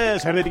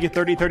Wireless. How to get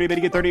 30, 30, how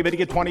to get 30, how to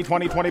get 20,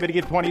 20, 20, how to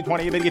get 20,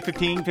 20, how to get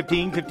 15,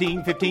 15,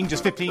 15, 15,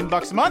 just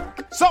 $15 a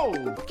month?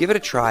 Sold! Give it a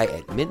try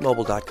at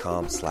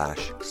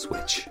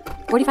mintmobile.com/switch.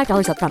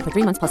 $45 up front for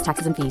 3 months plus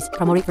taxes and fees.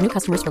 Promo rate for new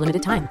customers for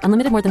limited time.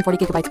 Unlimited more than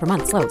 40 gigabytes per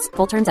month. Slows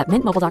full terms at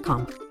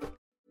mintmobile.com.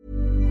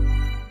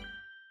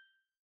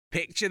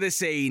 Picture the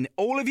scene.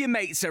 All of your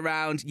mates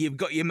around, you've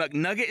got your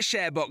McNugget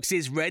share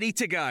boxes ready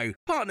to go.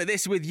 Partner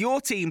this with your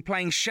team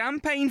playing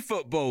champagne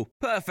football.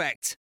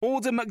 Perfect.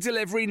 Order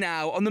McDelivery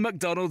now on the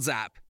McDonald's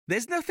app.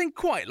 There's nothing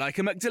quite like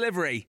a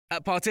McDelivery.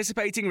 At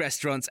participating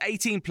restaurants,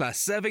 18 plus,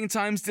 serving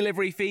times,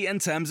 delivery fee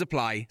and terms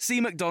apply. See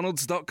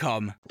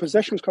mcdonalds.com.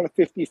 Possession was kind of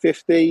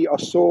 50-50. I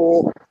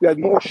saw we had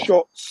more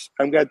shots,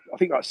 and we had, I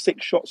think, like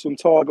 6 shots on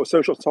target, or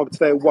 7 shots on target to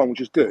their 1,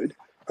 which is good.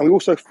 And we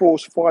also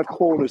forced 5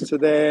 corners to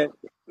their...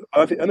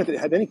 I don't think they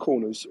had any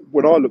corners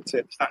when I looked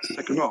at that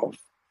second half.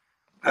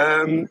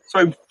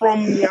 So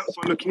from the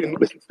outside looking in and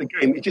listening to the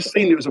game, it just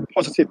seemed it was a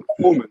positive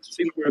performance. It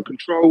seemed like we were in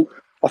control.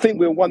 I think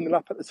we were 1-0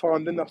 up at the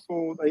time. Then I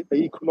saw they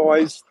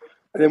equalised.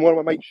 And then one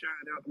of my mates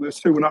shouted out that we were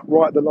 2-1 up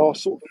right at the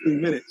last sort of few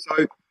minutes. So,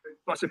 like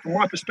I said, from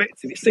my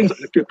perspective, it seems like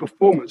a good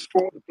performance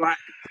for the Black.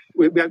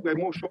 We had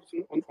more shots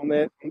on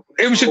their...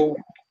 It was Joe,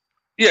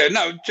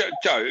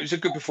 it was a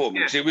good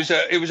performance. Yeah.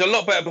 It was a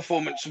lot better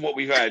performance than what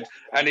we've had,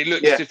 and it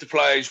looked as if the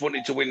players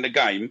wanted to win the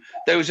game.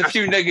 There was a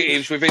few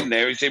negatives within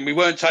there, as in we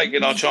weren't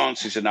taking our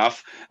chances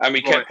enough, and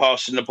we kept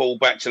passing the ball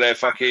back to their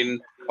fucking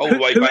all the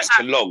way back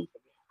to Long.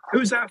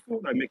 Who's that for,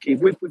 though, Mickey?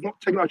 We've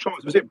not taken our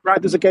chances. Was it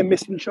Brad was again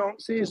missing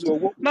chances, or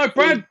what? No,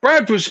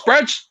 Brad was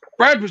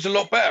a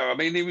lot better. I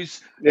mean, he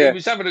was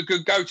having a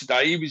good go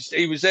today.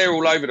 He was there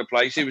all over the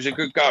place. He was a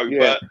good go,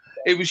 but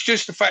it was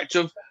just the fact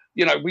of,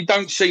 you know, we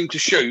don't seem to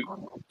shoot,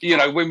 you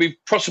know, when we've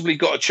possibly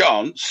got a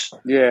chance.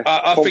 Yeah.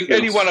 I think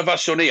any one of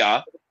us on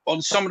here,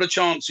 on some of the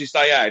chances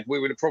they had, we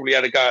would have probably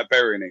had a go at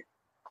burying it.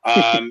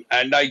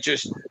 And they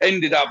just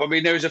ended up, I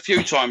mean, there was a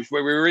few times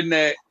where we were in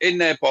their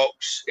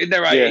box, in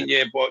their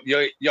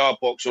 18-yard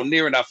box or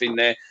near enough in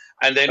there,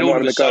 and then all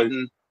of a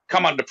sudden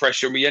come under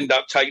pressure and we end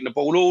up taking the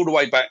ball all the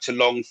way back to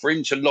Long for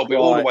him to lob it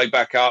all the way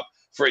back up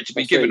for it to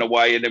be given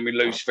away, and then we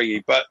lose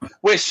thingy. But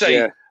we'll see.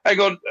 Yeah. Hang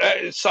on.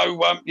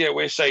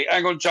 We'll see.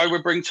 Hang on, Joe.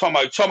 We'll bring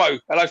Tomo. Tomo,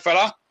 hello,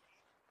 fella.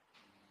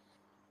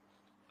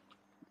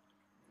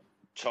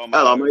 Tomo.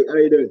 Hello, mate. How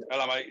you doing?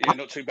 Hello, mate. Yeah,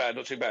 not too bad.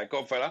 Not too bad. Go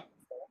on, fella.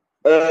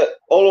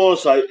 All I want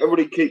to say,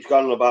 everybody keeps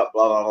going on about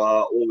blah, blah,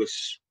 blah, all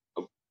this.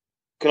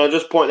 Can I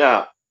just point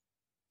out,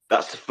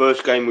 that's the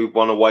first game we've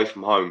won away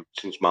from home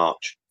since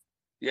March.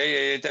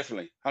 Yeah,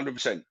 definitely.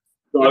 100%.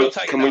 So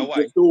can we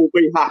just all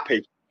be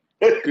happy?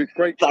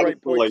 Great point,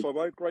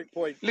 Tomo. Great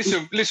point.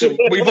 Listen.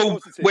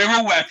 We're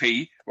all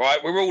happy, right?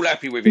 We're all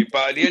happy with it.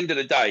 But at the end of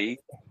the day,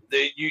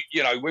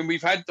 you know, when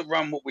we've had the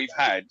run what we've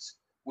had,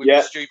 we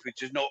were stupid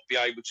to not be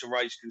able to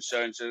raise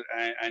concerns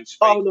and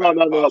speak. Oh no!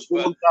 No,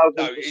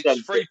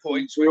 it's 3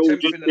 points. We're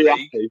 10th in the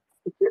league.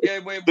 Yeah,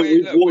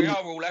 we are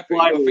all happy.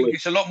 I think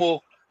it's a lot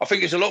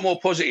more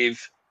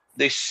positive.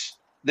 This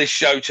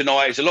show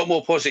tonight is a lot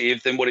more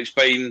positive than what it's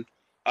been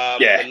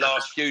the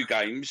last few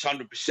games.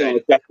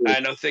 100%.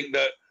 And I think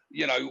that,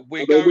 you know,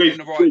 we're going in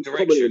the right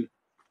direction.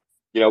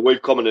 You know,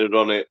 we've commented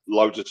on it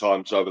loads of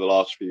times over the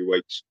last few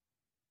weeks.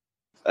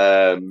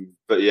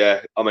 But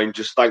yeah, I mean,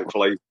 just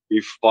thankfully,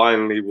 we've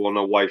finally won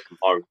away from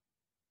home.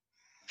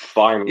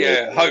 Finally.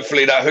 Yeah,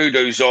 hopefully that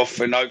hoodoo's off,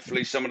 and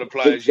hopefully some of the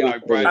players, you know,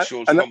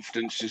 Bradshaw's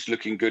confidence is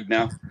looking good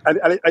now.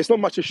 And it's not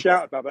much to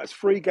shout about, but it's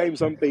 3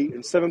 games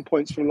unbeaten, 7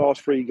 points from the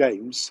last 3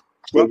 games.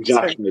 We're in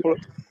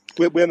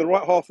the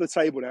right half of the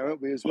table now,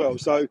 aren't we, as well?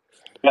 So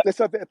let's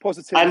have a bit of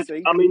positivity.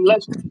 And, I mean,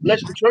 let's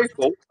be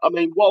truthful. I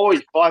mean, what are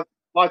we?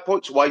 5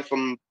 points away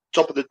from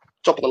top of the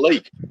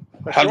league.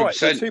 That's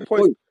 100%. Right. 2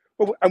 points.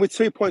 Well, and with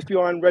 2 points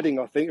behind Reading,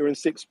 I think, are in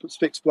sixth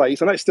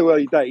place. I know it's still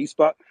early days,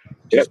 but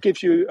just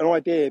gives you an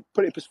idea,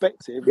 put it in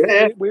perspective.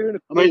 Yeah. We're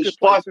in it's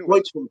 5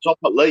 points from top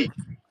of the league.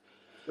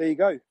 There you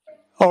go.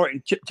 All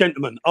right,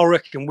 gentlemen, I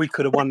reckon we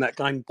could have won that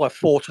game by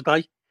 4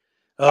 today.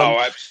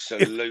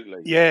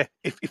 Absolutely.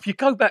 If you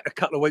go back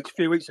a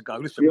few weeks ago,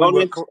 listen,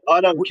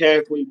 I don't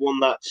care if we won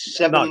that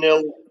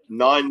 7-0,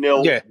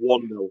 9-0,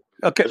 1-0.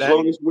 Okay, as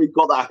long as we've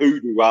got that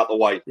hoodoo out the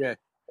way. Yeah.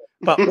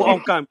 But what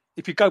I'm going,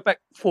 if you go back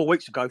 3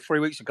 weeks ago,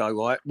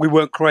 right, we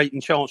weren't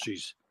creating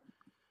chances.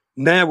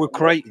 Now we're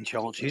creating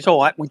chances. All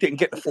right, we didn't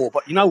get the 4,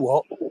 but you know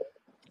what?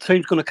 The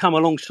team's going to come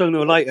along sooner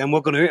or later, and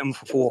we're going to hit them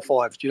for 4 or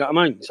 5. Do you know what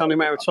I mean? It's only a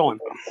matter of time.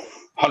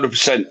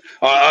 100%.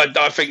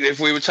 I think if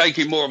we were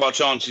taking more of our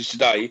chances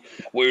today,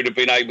 we would have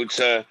been able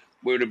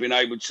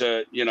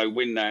to, you know,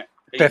 win that.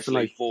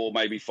 Definitely 4,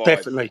 maybe 5.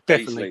 Definitely.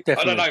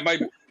 I don't know.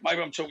 Maybe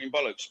I'm talking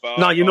bollocks, but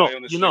no, you're not.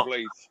 You're not.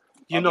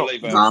 You're not.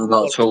 No,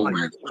 not at all,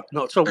 mate.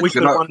 Not at all. We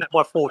could have won that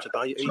by 4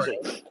 today, easy.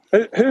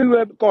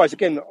 Who guys?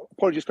 Again,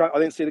 apologies, I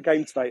didn't see the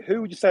game today.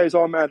 Who would you say is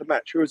our man of the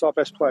match? Who is our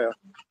best player?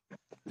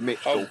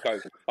 Mitchell.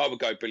 I would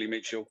go Billy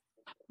Mitchell.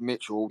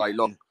 Mitchell all day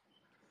long.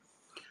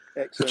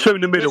 Excellent. The two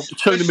in the middle. The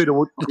two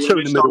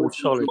in the middle.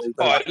 Solid.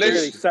 All right,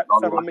 let's.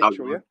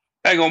 Mitchell, yeah.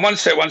 Hang on, one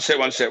sec.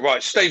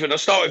 Right, Stephen, I'll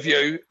start with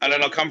you, and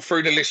then I'll come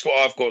through the list what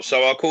I've got.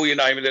 So I'll call your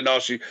name and then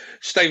ask you,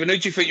 Stephen, who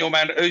do you think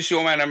who's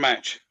your man of the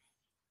match?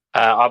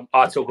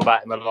 I talk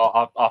about him a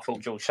lot. I thought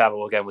George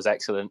Saville again was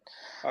excellent.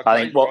 Okay,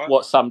 I think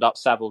what summed up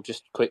Saville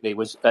just quickly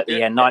was at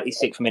the end,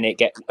 96th minute,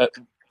 get a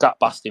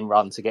gut-busting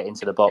run to get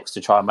into the box to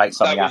try and make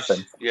something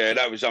happen. Yeah,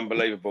 that was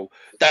unbelievable.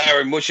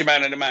 Darren, what's your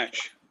man of the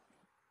match?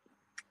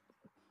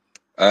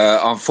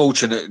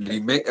 Unfortunately,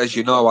 Mick, as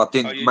you know, I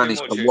didn't manage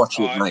to watch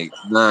it, mate.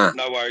 Nah.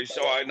 No worries.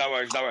 All right, no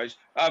worries.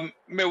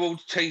 Millwall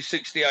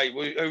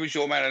T68. Who was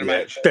your man of the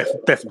match?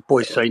 Definitely,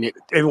 boys seen it.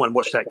 Everyone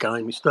watched that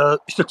game. It's the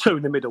two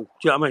in the middle. Do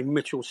you know what I mean?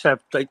 Mitchell, Sav,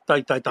 they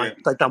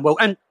done well,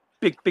 and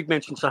big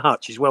mention to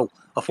Hutch as well.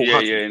 I thought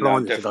Hutch was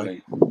blinding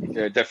definitely.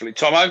 today. Yeah, definitely.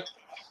 Tomo?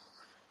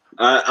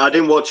 I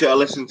didn't watch it. I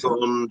listened to it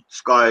on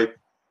Sky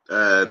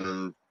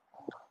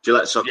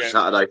Gillette Soccer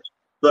Saturday,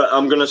 but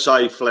I'm going to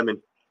say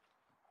Fleming.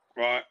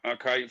 Right.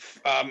 Okay.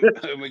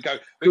 We go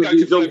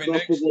to Fleming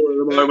next. At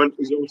the moment,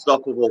 he's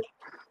unstoppable.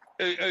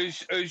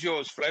 Who's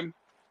yours, Flem?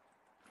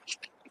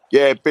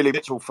 Yeah, Billy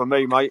Mitchell for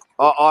me, mate.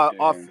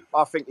 I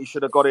think he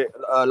should have got it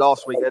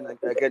last weekend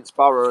against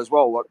Borough as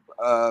well.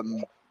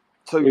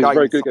 He was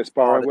very good against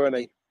Borough, weren't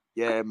he?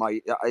 Yeah,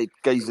 mate.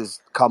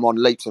 Geezer's come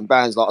on leaps and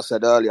bounds, like I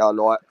said earlier.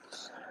 Like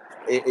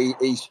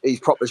he's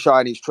proper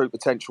showing his true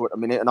potential at the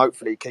minute, and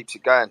hopefully he keeps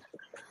it going.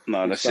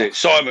 No, that's it.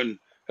 Simon,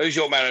 who's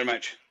your man of the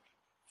match?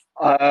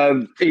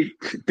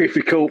 It's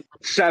difficult.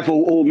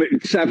 Saville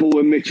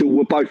and Mitchell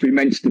were both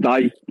immense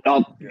today.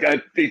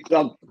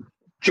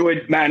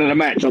 Joint man of the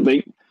match, I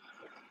think.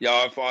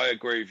 Yeah, I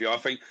agree with you. I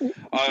think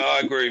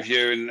I agree with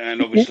you,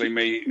 and obviously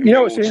me. You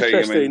know what's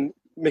interesting,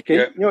 Mickey?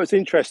 Yeah. You know what's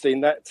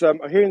interesting? That I'm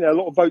hearing there are a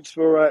lot of votes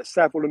for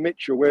Saville and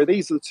Mitchell, where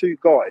these are the two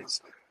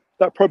guys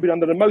that are probably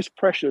under the most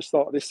pressure at the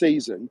start of this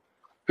season,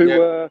 who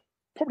were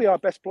probably our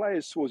best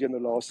players towards the end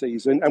of last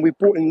season. And we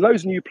brought in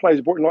loads of new players.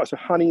 We brought in lots of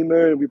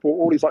Honeyman. We brought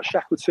all these like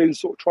Shackleton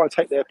sort of try and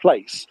take their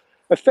place.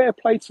 A fair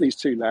play to these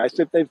two lads.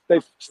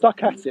 They've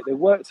stuck at it. They've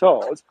worked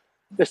hard.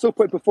 They're still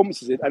putting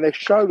performances in, and they're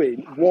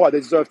showing why they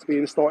deserve to be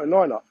in the starting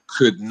lineup.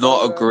 Could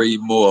not agree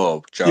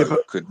more, Joe. Yeah,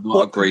 but could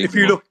not agree if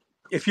more.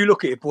 If you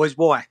look at it, boys,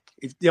 why?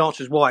 If the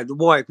answer is why.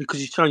 Why? Because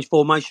he's changed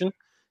formation.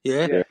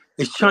 Yeah.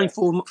 He's changed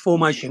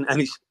formation,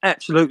 and it's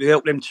absolutely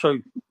helped them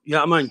too. You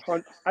know what I mean?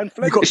 And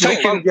you've got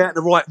to get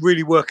the right,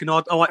 really working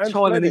hard. All right,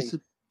 Tyler needs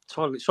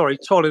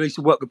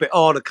to work a bit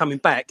harder coming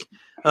back,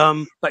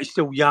 but he's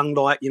still young,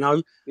 like, you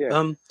know.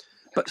 Yeah.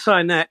 But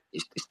saying that,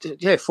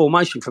 it's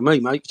formation for me,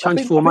 mate.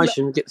 Change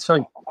formation and get the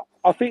same.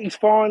 I think he's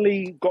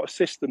finally got a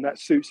system that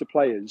suits the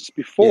players.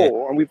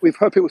 Before, and we've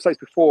heard people say this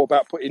before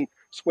about putting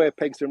square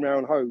pegs in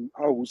round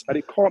holes, and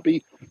it can't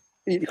be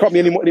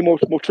any more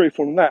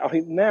truthful than that. I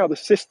think now the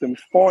system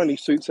finally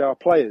suits our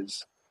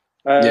players,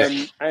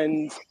 and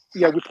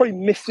we're probably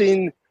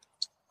missing,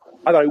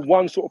 I don't know,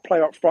 one sort of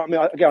player up front. I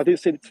mean, I didn't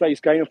see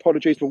today's game.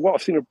 Apologies, but what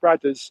I've seen of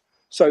Bradders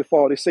so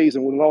far this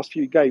season, or the last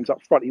few games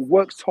up front, he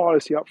works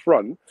tirelessly up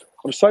front.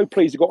 I'm so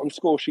pleased he got on the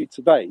score sheet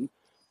today.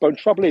 But the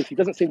trouble is, he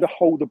doesn't seem to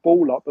hold the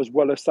ball up as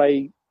well as,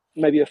 say,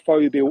 maybe a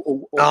Phobie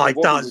or he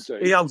does.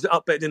 He holds it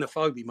up better than a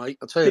Phobie, mate.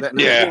 I'll tell you that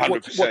now. Yeah,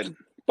 100%.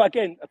 But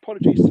again,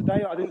 apologies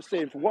today. I didn't see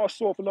him. From what I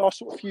saw for the last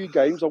sort of few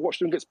games, I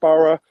watched him against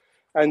Borough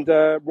and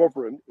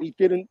Rotherham. He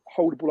didn't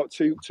hold the ball up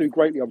too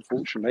greatly,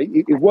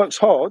 unfortunately. He works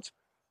hard,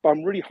 but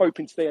I'm really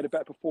hoping today had a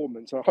better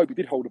performance. And I hope he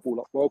did hold the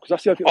ball up well, because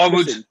that's the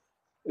only thing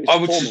I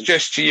would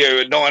suggest to you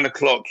at 9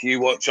 o'clock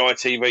you watch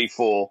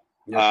ITV4.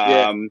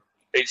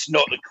 It's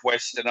not the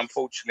Quest, and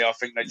unfortunately I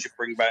think they should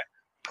bring back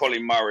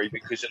Colin Murray,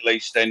 because at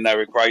least then they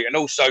were great. And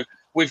also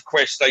with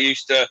Quest, they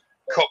used to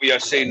copy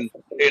us in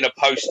a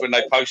post when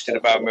they posted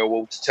about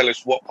Millwall to tell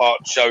us what part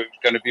of the show it was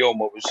going to be on,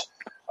 what was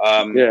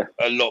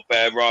a lot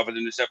better, rather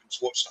than us having to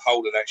watch the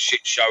whole of that shit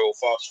show or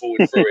fast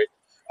forward through it,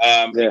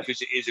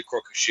 because it is a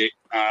crock of shit.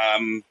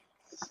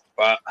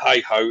 But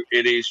hey ho,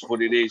 it is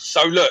what it is.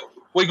 So look,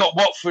 we got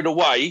Watford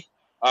away.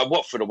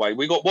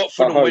 We got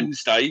Watford on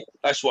Wednesday.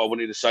 That's what I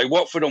wanted to say.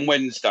 Watford on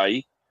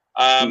Wednesday.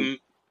 Going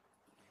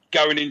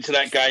into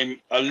that game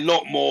a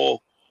lot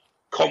more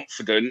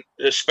confident,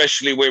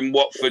 especially when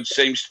Watford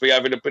seems to be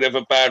having a bit of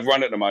a bad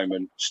run at the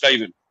moment.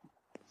 Stephen?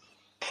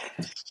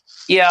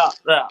 Yeah,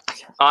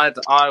 I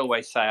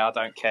always say I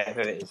don't care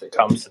who it is that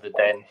comes to the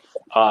Den.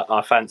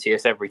 I fancy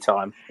us every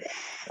time.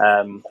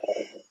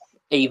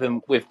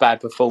 Even with bad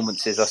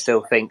performances, I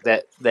still think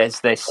that there's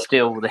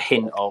still the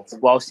hint of,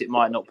 whilst it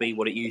might not be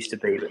what it used to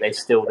be, but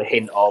there's still the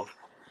hint of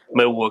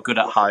Millwall are good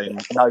at home.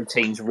 No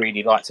teams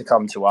really like to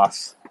come to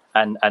us.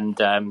 And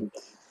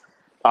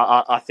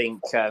I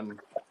think,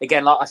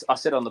 again, like I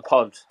said on the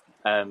pod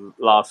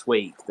last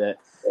week, that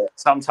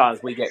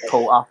sometimes we get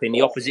caught up in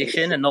the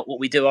opposition and not what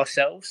we do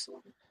ourselves.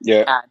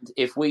 Yeah. And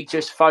if we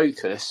just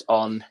focus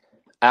on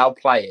our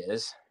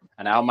players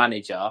and our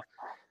manager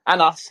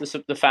and us,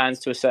 the fans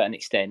to a certain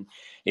extent,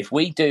 if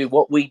we do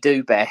what we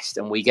do best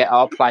and we get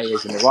our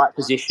players in the right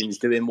positions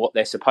doing what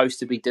they're supposed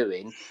to be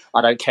doing,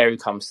 I don't care who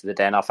comes to the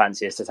Den. I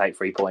fancy us to take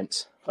 3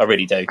 points. I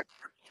really do.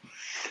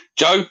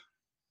 Joe?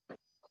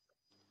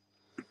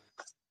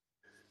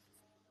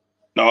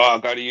 No, I'll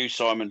go to you,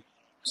 Simon.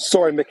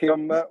 Sorry, Mickey.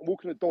 I'm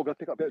walking the dog. I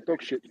picked up a bit of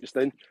dog shit just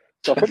then.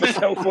 So I put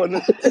myself on.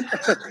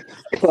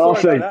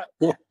 Sorry about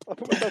that. I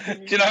put myself on.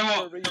 Do you know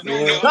what?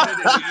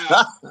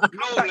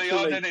 Normally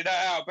I'd edit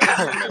that out.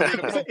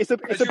 But it's a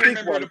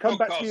big one. Come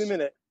back to you in a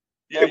minute.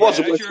 It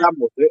wasn't West Ham,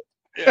 was it?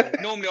 Yeah,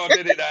 normally I'd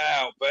edit that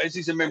out, but as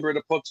he's a member of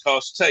the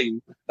podcast team,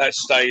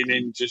 that's staying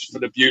in just for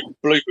the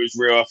bloopers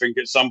reel, I think,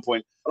 at some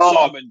point.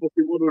 Simon,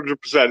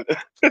 100%.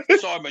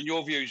 Simon,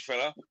 your views,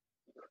 fella.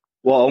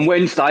 What, on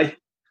Wednesday?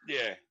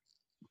 Yeah.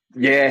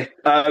 Yeah.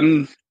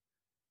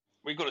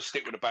 We've got to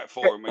stick with the back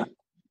four, haven't we?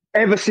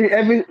 Ever since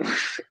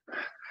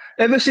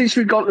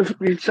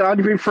it's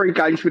only been 3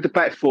 games with the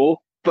back four,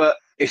 but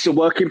it's a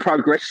work in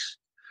progress.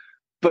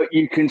 But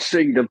you can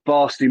see the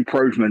vast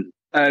improvement,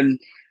 and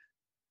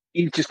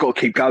you've just got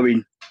to keep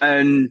going.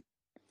 And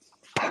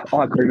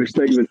I agree with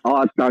Stephen.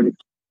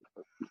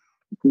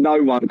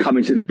 No one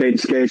coming to the Den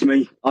scares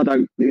me.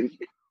 And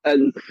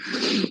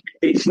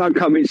it's no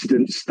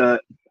coincidence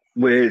that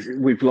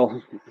we've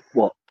lost,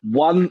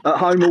 1 at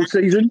home all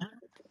season?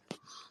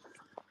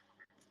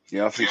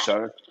 Yeah, I think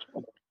so.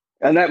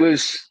 And that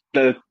was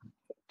the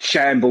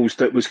shambles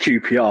that was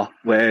QPR,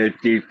 where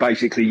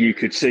you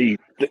could see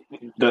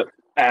that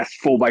our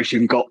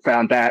formation got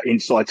found out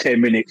inside 10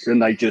 minutes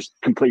and they just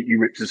completely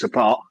ripped us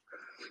apart.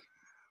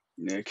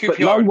 Yeah, QPR but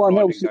no one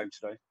else.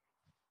 Today.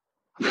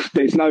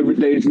 There's no.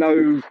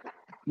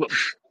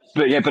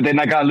 But then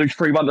they go and lose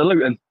 3-1 to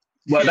Luton.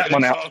 Well, that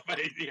one out.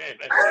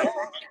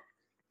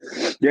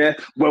 Yeah,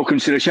 welcome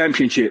to the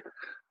Championship.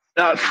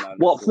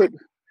 Watford,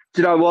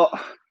 do you know what?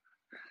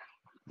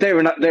 They're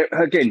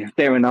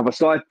another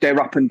side.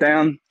 They're up and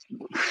down.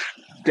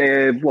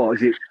 They're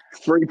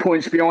 3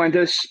 points behind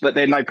us, but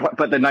then they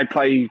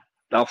play.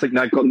 I think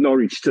they've got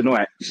Norwich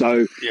tonight.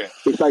 So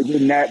if they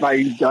win that,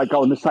 they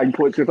go on the same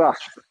points with us.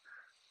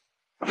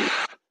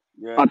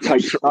 Yeah, I'd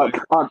take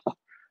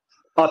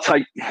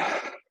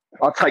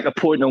a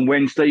point on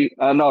Wednesday,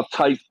 and I'd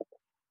take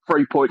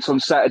 3 points on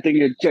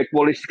Saturday, and Jed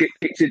Wallace get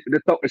kicked into the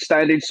top and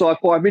stand inside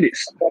 5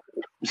 minutes.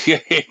 Yeah,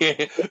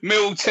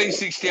 Mill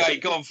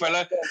T68. Go on,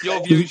 fella.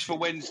 Your views for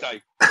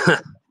Wednesday?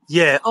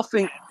 Yeah, I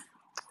think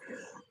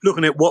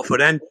looking at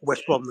Watford and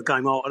West Brom, the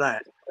game after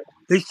that,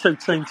 these 2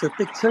 teams are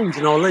big teams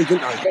in our league,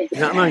 aren't they?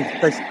 You know what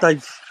I mean?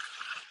 They've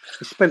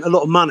spent a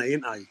lot of money,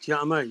 haven't they? Do you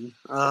know what I mean?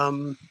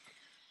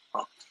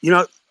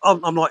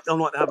 I'm like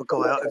to have a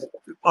guy out.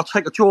 I'll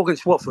take a draw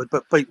against Watford,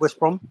 but beat West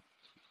Brom.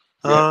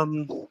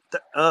 Bearing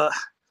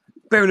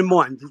in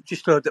mind,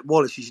 just heard that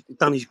Wallace has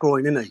done his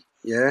groin, isn't he?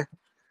 Yeah.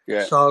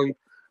 Yeah. So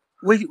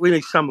we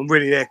need someone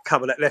really there to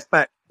cover that left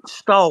back.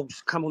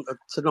 Stiles come on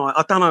tonight.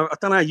 I don't know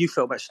how you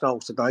felt about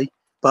Stiles today,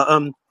 but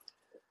I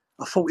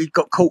thought he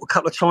got caught a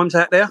couple of times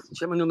out there. Do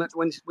you know what I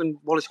mean, when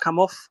Wallace come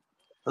off?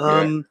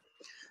 And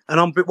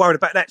I'm a bit worried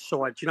about that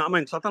side. Do you know what I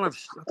mean? So I don't know if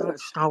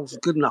Stiles is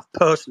good enough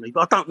personally,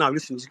 but I don't know.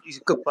 Listen, he's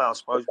a good player, I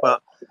suppose,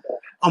 but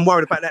I'm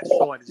worried about that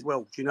side as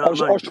well. Do you know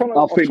what I mean?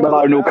 I think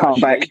Malone will come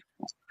back.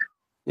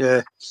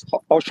 Yeah.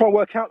 I was trying to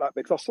work out that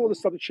because I saw the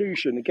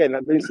substitution again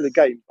at the end of the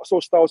game. I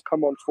saw Stiles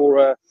come on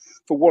for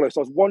Wallace.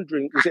 I was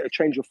wondering, was it a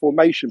change of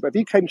formation? But if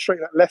he came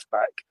straight at left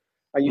back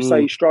and you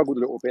say he struggled a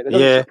little bit, it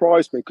doesn't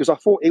surprise me because I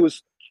thought he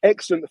was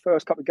excellent the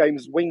first couple of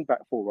games as wing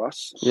back for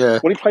us. Yeah.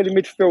 When he played in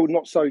midfield,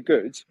 not so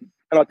good.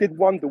 And I did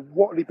wonder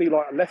what would he be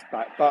like at left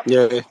back. But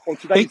on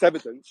today's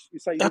evidence, you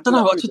say I don't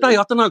know. Today,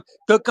 I don't know.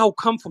 The goal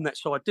come from that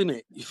side, didn't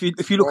it? If you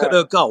look at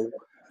the goal.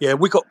 Yeah,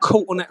 we got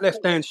caught on that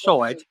left-hand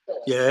side.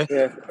 Yeah.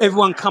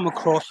 Everyone come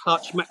across.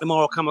 Hutch,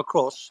 McNamara come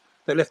across.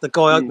 They left the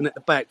guy open at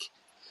the back.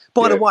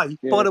 By the way,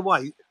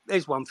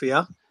 there's one for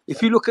you.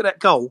 If you look at that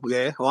goal,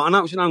 I know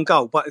it was an own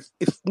goal, but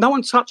if no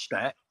one touched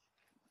that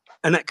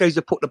and that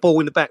geezer put the ball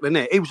in the back of the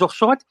net, he was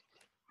offside.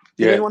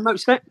 Did anyone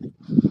notice that?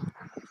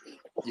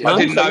 I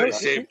didn't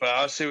notice it, but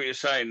I see what you're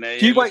saying there.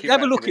 Do you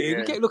have a look at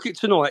it? Get a look at it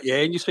tonight,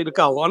 and you see the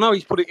goal. I know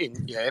he's put it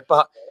in,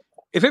 but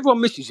if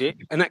everyone misses it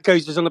and that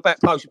geezer's on the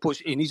back post and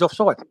puts it in, he's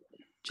offside.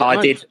 I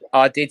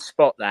did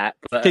spot that.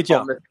 But did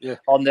you?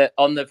 On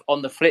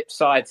the flip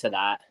side to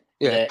that,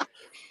 that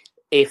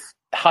if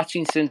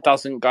Hutchinson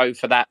doesn't go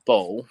for that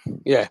ball,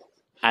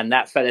 and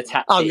that fella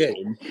taps it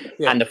in,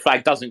 and the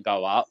flag doesn't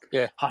go up,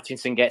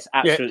 Hutchinson gets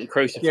absolutely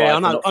crucified for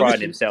not throwing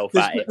himself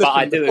at it. But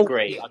I do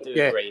agree.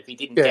 Agree. If he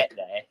didn't get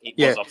there, it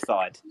was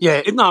offside.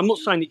 Yeah, no, I'm not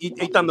saying he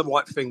done the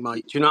right thing,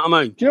 mate. Do you know what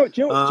I mean? Do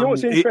you know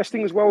what's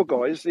interesting as well,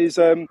 guys, is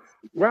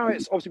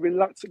Rowett's obviously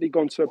reluctantly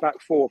gone to a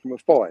back 4 from a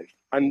 5.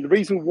 And the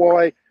reason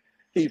why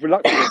he's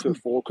reluctantly to a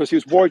 4, because he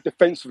was worried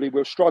defensively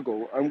we'll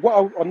struggle. And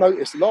what I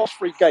noticed, the last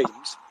 3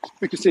 games,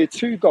 we could see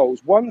 2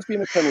 goals. One's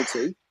been a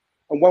penalty,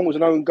 and one was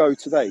an own goal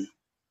today.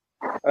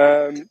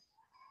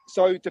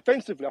 So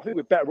defensively, I think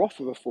we're better off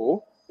with a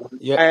 4.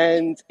 Yeah.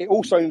 And it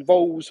also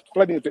involves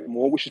Fleming a bit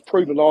more, which has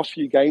proven the last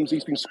few games.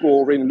 He's been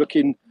scoring,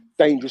 looking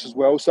dangerous as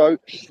well. So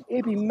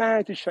it'd be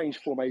mad to change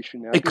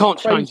formation now. He can't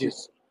change it.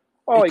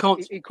 Oh, he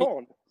can't.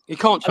 He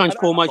can't change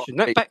formation.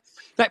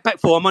 That back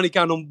 4, I'm only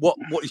going on what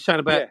he's saying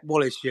about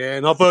Wallace,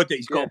 and I've heard that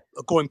he's got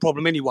a groin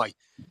problem anyway.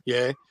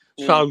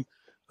 So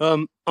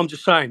I'm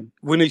just saying,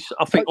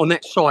 I think on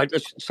that side,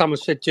 as someone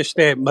said just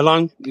there,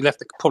 Malone, he'll have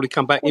to probably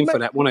come back in for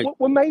that, won't he?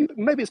 Well,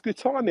 maybe it's good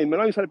timing.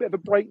 Malone's had a bit of a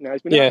break now.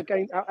 He's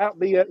been out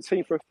the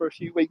team for a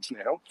few weeks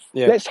now.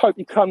 Yeah. Let's hope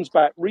he comes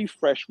back,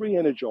 refreshed,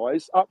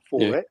 re-energised, up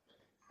for it,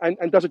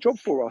 and does a job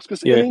for us.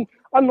 Because, I mean,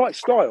 unlike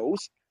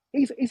Stiles,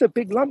 he's a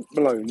big lump,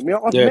 Malone. I mean,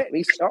 I've Yeah. met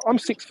him. I'm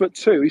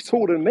 6'2". He's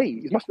taller than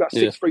me. He must be about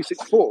 6'3",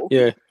 6'4".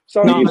 Yeah.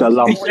 So No, he's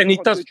and he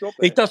got to do a does. job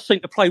He there. does seem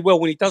to play well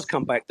when he does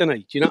come back, doesn't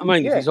he? Do you know what I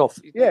mean? If Yeah, he's off,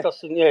 he yeah.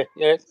 does. Yeah.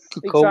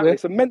 Good call. Exactly. Yeah.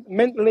 So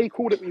mentally,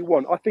 call it what you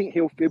want. I think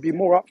he'll be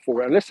more up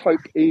for it, and let's hope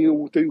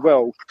he'll do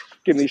well,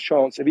 given his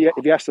chance if he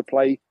has to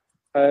play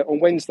on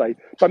Wednesday.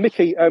 But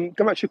Mickey, going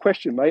back to your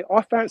question, mate,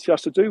 I fancy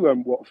us to do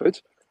Watford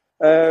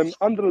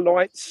under the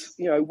lights.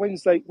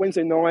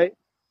 Wednesday night.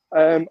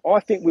 I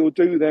think we'll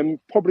do them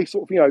probably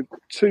sort of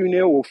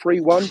 2-0 or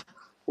 3-1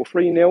 or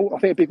 3-0. I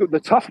think it'd be good. The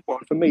tough one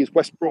for me is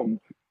West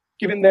Brom,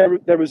 given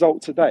their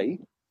result today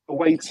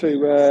away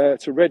to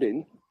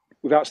Reading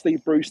without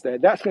Steve Bruce there.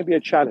 That's going to be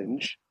a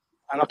challenge,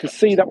 and I can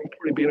see that will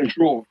probably be in a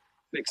draw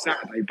next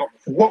Saturday. But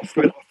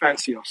Watford, I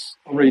fancy us.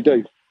 I really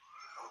do.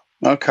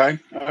 Okay.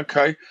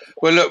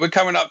 Well, look, we're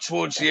coming up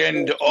towards the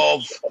end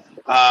of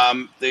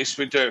this.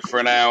 We do it for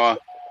an hour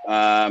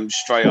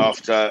straight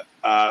after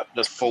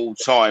the full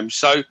time.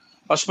 So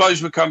I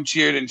suppose we'll come to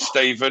you then,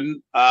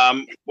 Stephen.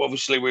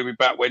 Obviously, we'll be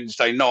back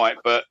Wednesday night,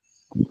 but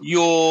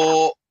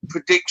your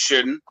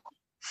prediction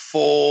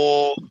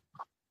for...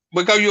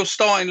 We'll go your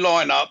starting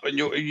lineup, and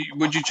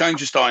would you change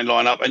your starting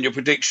lineup and your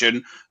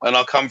prediction? And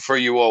I'll come through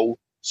you all.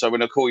 So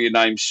when I call your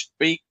name,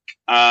 speak.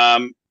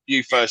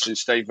 You first, and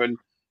Stephen.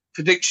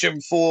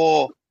 Prediction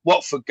for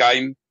Watford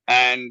game,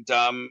 and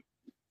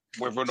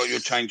whether or not you'll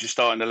change your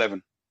starting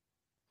 11.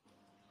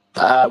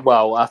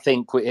 Well, I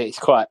think it's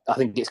going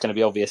to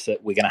be obvious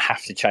that we're going to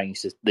have to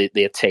change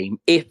the team.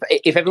 If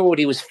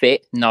everybody was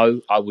fit, no,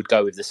 I would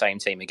go with the same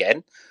team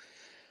again.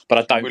 But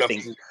I don't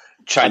think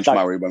change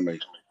Murray, won't we?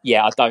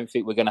 Yeah, I don't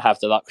think we're going to have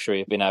the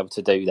luxury of being able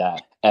to do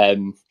that.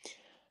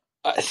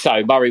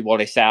 So Murray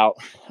Wallace out.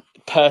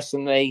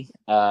 Personally,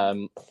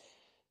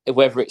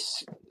 whether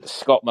it's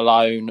Scott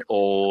Malone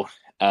or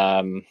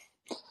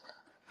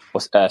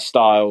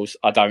Styles,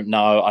 I don't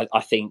know.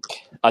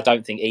 I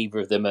don't think either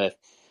of them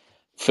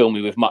fill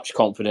me with much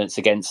confidence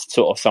against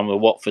sort of some of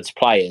Watford's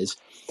players.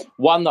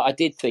 One that I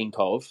did think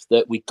of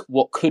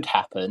what could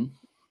happen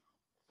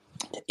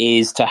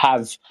is to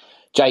have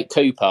Jake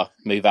Cooper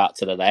move out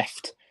to the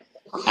left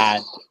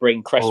and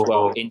bring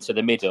Cresswell into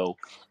the middle.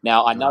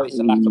 Now, I know it's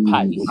a lack of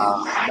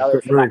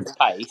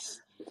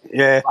pace.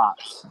 Yeah.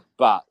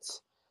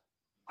 But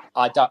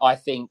I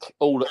think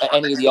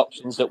any of the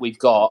options that we've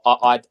got,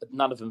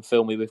 none of them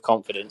fill me with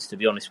confidence, to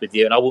be honest with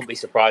you. And I wouldn't be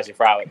surprised if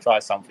Rowett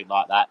tries something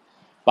like that.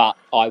 But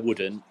I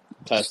wouldn't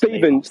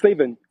personally.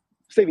 Stephen,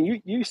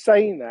 you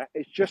saying that,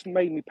 it's just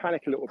made me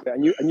panic a little bit,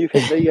 and you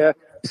hit the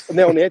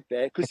nail on the head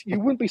there, because you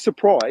wouldn't be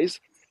surprised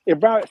if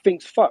Rowett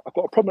thinks, "Fuck, I've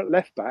got a problem at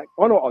left back.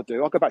 I know what I'll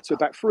do. I'll go back to a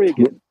back three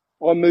again.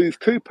 I'll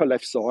move Cooper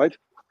left side,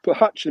 put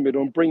Hutch in the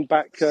middle, and bring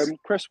back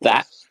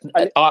Cresswell."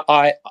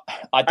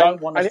 I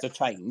don't want us to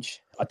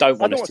change. I don't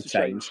want us to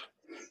change.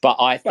 But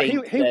I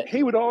think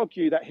he would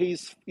argue that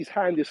his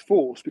hand is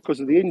forced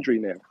because of the injury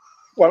now.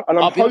 Well, and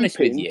I'll be honest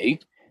with you.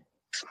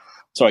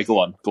 Sorry, go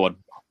on.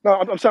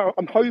 No,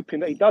 I'm hoping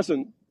that he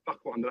doesn't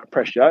buckle under that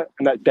pressure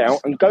and that doubt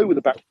and go with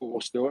the back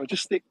four still and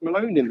just stick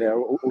Malone in there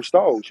or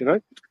Styles,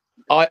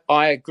 I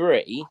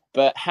agree,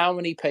 but how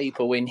many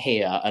people in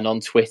here and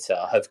on Twitter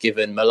have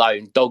given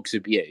Malone dog's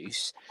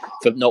abuse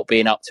for not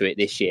being up to it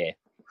this year?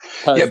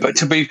 Yeah, but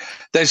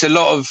there's a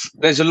lot of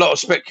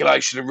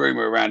speculation and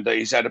rumour around that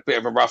he's had a bit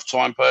of a rough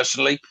time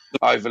personally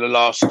over the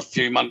last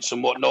few months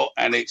and whatnot,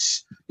 and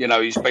it's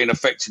he's been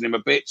affecting him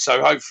a bit.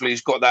 So hopefully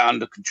he's got that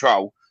under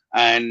control,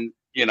 and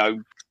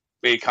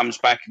he comes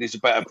back and he's a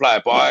better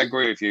player. But I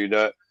agree with you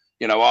that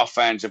our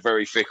fans are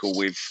very fickle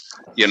with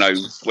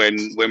when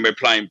we're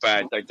playing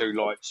bad, they do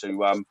like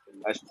to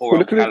as poor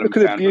look at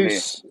the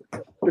abuse.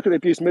 Here. Look at the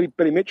abuse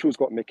Billy Mitchell's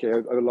got, Mickey,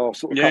 over the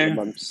last couple of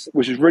months,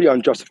 which is really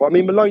unjustified. I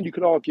mean, Malone, you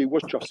could argue,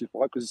 was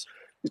justified because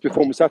his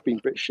performance has been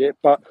a bit shit.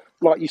 But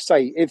like you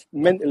say, if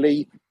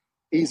mentally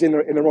he's in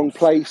the wrong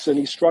place and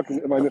he's struggling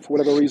at the moment for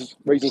whatever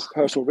reasons,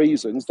 personal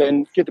reasons,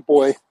 then give the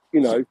boy,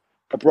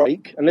 a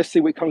break, and let's see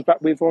what he comes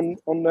back with on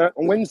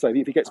Wednesday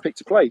if he gets picked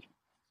to play.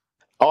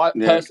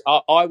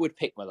 I would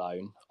pick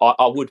Malone.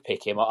 I would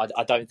pick him.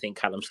 I don't think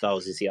Callum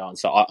Styles is the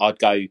answer. I'd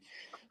go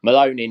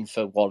Malone in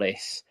for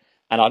Wallace,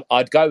 and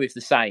I'd go with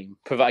the same.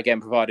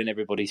 Providing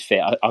everybody's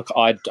fit.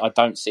 I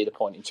don't see the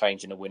point in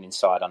changing the winning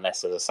side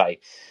unless, as I say,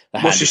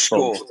 what's your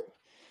score?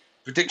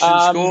 Prediction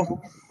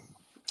score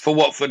for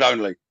Watford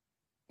only.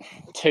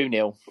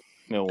 2-0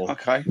 Millwall.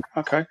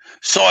 Okay.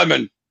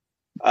 Simon,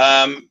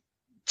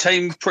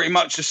 team pretty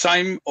much the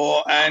same,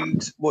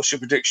 and what's your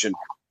prediction?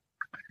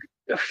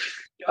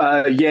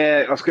 I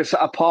was going to say,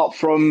 apart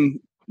from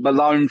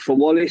Malone for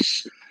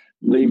Wallace,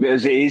 leave it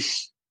as it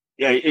is.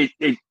 Yeah,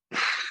 it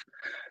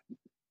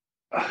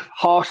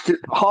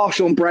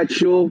harsh on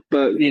Bradshaw,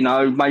 but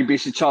maybe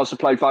it's a chance to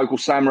play Vogel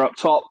Sammer up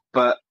top.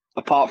 But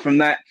apart from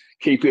that,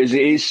 keep it as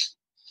it is.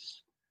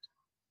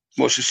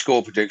 What's your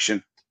score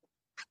prediction?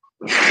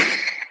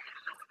 1-0.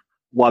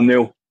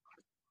 1-0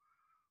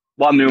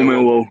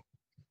 Millwall.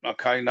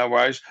 Okay, no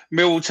worries.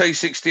 Millwall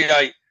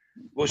T68.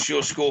 What's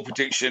your score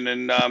prediction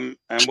and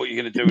what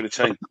you're going to do with the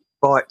team?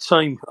 Right,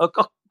 team.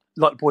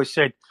 Like the boy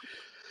said,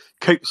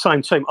 keep the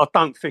same team. I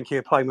don't think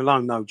he'll play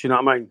Malone, though. Do you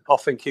know what I mean? I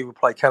think he would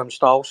play Callum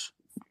Stiles.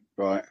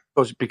 Right.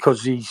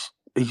 Because he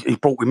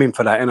brought him in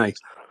for that, hasn't he?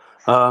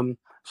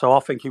 So I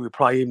think he would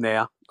play him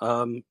there.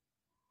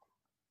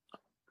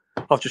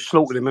 I've just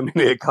slaughtered him a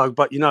minute ago,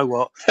 but you know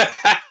what?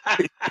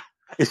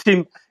 It's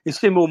him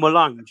or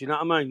Malone. Do you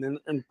know what I mean?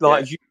 And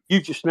like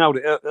you just nailed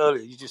it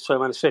earlier. You just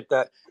said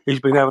that he's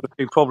been having a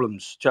few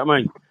problems. Do you know what I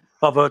mean?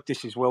 I've heard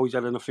this as well. He's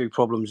having a few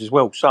problems as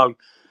well. So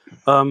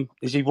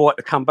is he right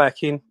to come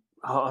back in?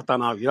 I don't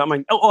know. You know what I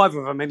mean? Either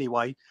of them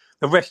anyway.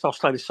 The rest I'll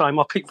stay the same.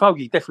 I'll keep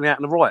Fogey definitely out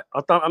on the right.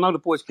 I know the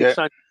boys keep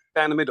saying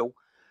down the middle.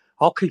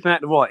 I'll keep him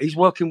out the right. He's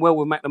working well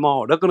with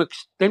McNamara. They're going to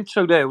them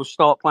two there will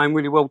start playing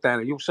really well down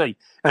there. You'll see,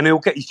 and he'll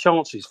get his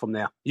chances from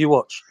there. You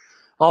watch.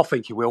 I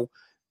think he will.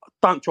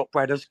 Don't drop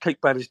Bradders.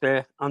 Keep Bradders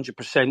there,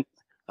 100%.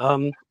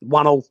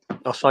 1-1,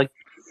 I say.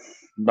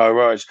 No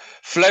worries.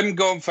 Flem,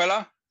 go on,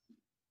 fella.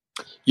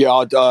 Yeah,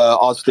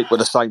 I'd stick with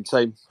the same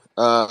team.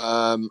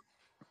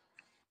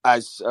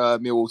 As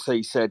Millwall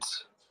T said,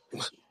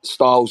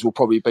 Stiles will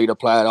probably be the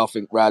player I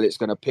think Rowlett's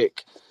going to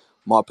pick.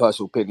 My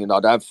personal opinion,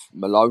 I'd have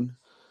Malone.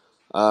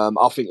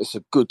 I think it's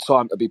a good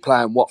time to be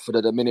playing Watford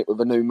at the minute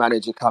with a new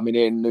manager coming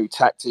in, new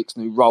tactics,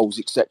 new roles,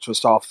 etc.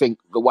 So I think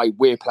the way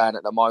we're playing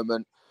at the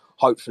moment,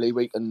 hopefully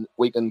we can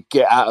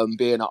get at them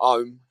being at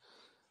home.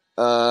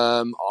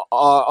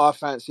 I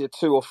fancy a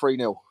 2 or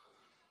 3-0.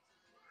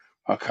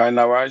 Okay,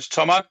 no worries.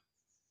 Tomo?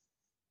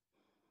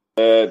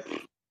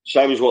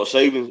 Same as what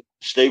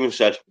Stephen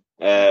said.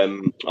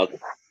 I'd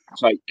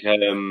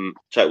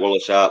take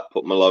Wallace out,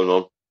 put Malone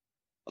on.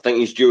 I think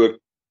he's due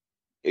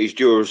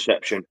a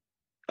reception.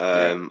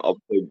 I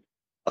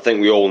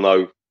think we all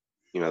know,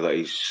 that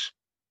he's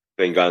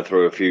been going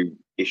through a few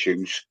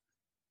issues,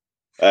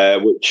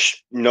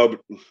 which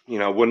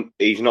when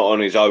he's not on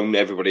his own.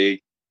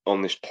 Everybody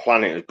on this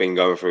planet has been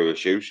going through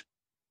issues.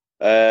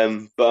 But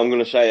I'm going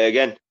to say it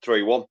again,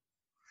 3-1.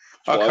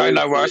 Okay,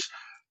 no worries.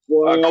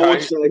 Well, I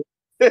would say.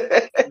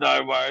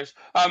 No worries.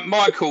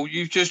 Michael,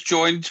 you've just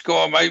joined. Go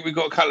on, mate. We've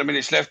got a couple of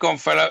minutes left. Go on,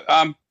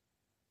 fella.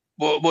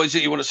 What is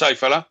it you want to say,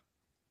 fella?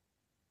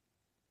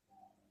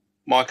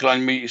 Michael,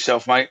 unmute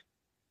yourself, mate.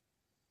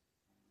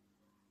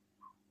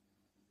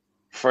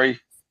 3,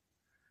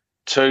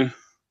 2,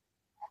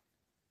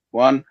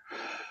 1.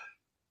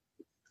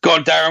 Go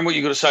on, Darren. What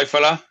you got to say,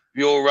 fella?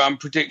 Your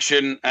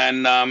prediction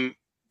and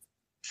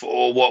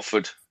for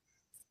Watford.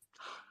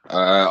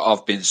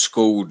 I've been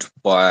schooled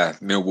by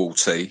Millwall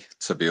T,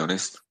 to be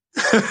honest.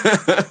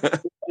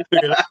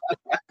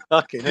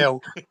 Fucking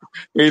hell.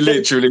 He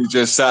literally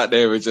just sat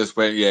there and just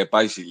went, yeah,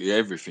 basically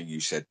everything you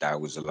said there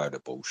was a load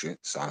of bullshit.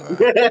 So,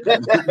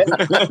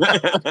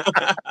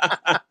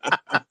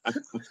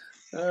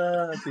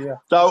 dear.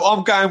 So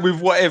I'm going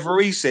with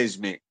whatever he says,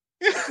 Mick.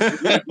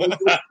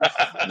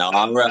 No,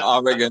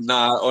 I reckon,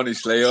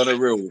 honestly, on a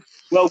real.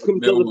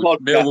 Welcome to the podcast.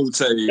 Millwall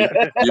T,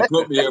 you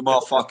put me in my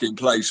fucking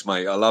place,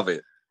 mate. I love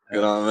it. You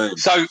know what I mean?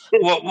 So,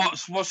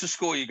 what's the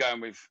score you're going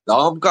with?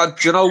 I'm going.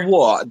 Do you know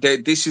what?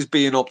 This is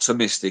being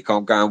optimistic.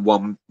 I'm going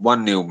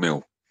 1-0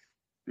 Mill.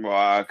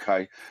 Right.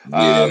 Okay.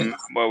 Yeah.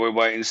 Well, we're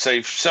waiting to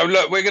see. So,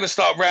 look, we're going to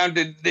start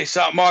rounding this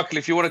up. Michael,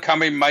 if you want to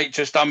come in, mate,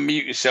 just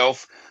unmute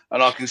yourself,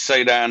 and I can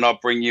see that, and I'll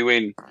bring you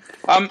in.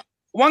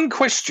 One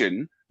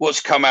question: what's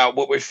come out?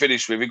 What we've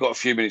finished with? We've got a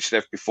few minutes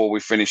left before we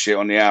finish it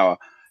on the hour.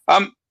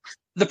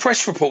 The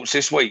press reports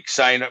this week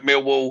saying that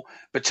Millwall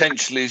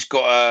potentially has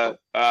got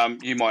a,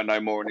 you might know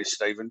more on this,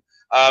 Stephen.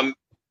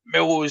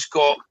 Millwall has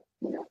got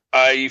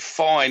a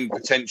fine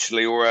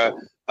potentially or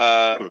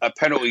a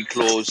penalty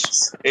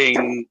clause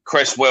in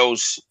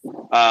Cresswell's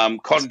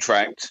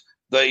contract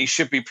that he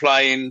should be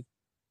playing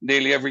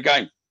nearly every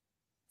game.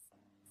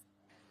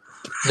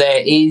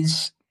 There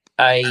is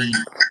a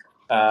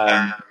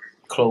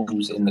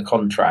clause in the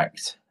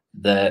contract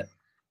that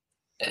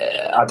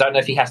I don't know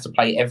if he has to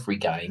play every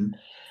game.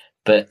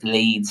 But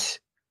Leeds,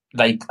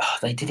 they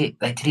did it.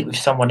 They did it with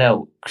someone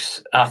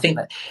else. I think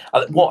that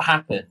what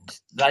happened.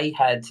 They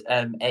had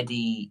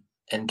Eddie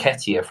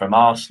Nketiah from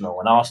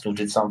Arsenal, and Arsenal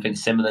did something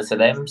similar to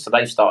them. So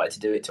they've started to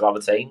do it to other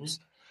teams.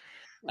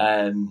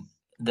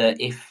 That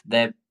if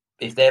they're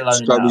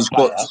loaning out a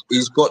player,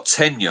 he's got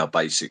tenure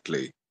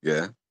basically.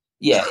 Yeah.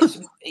 Yeah.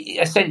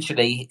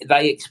 Essentially,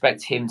 they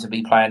expect him to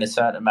be playing a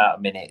certain amount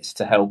of minutes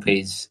to help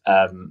his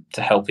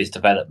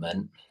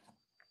development.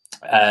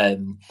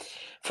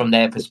 From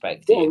their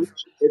perspective,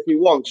 if he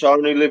wants, I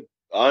only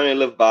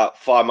live about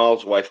 5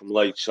 miles away from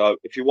Leeds. So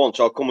if he wants,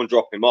 I'll come and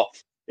drop him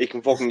off. He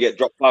can fucking get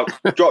dropped off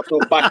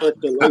back to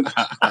Leeds.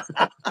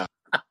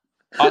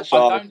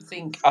 I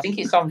think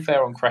it's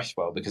unfair on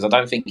Cresswell because I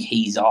don't think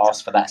he's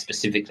asked for that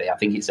specifically. I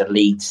think it's a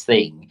Leeds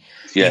thing.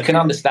 Yeah. You can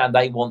understand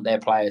they want their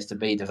players to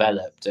be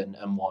developed and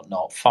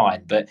whatnot,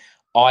 fine. But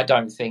I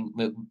don't think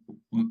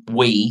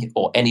we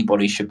or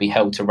anybody should be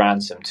held to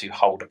ransom to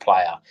hold a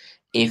player.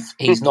 If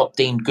he's not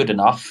deemed good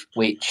enough,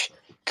 which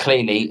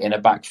clearly in a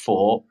back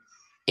four,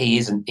 he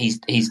isn't.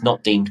 He's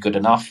not deemed good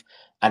enough.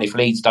 And if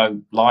Leeds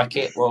don't like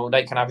it, well,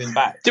 they can have him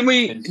back. Didn't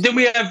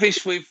we have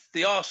this with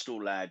the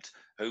Arsenal lad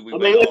who we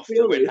went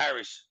after when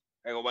Harris?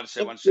 Hang on, one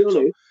second.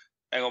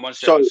 Hang on one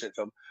second,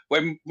 Tom.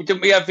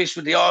 Didn't we have this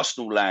with the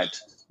Arsenal lad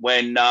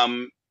when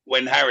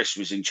Harris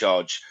was in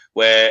charge,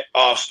 where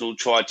Arsenal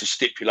tried to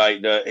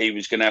stipulate that he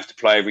was going to have to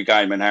play every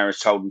game, and Harris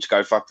told him to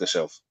go fuck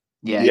themselves?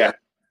 Yeah.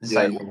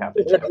 Same thing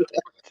happened.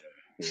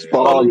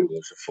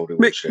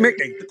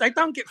 Mickey, they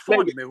don't get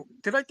fined, Mill.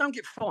 They don't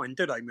get fined,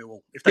 do they,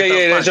 Millwall? If they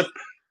There's a.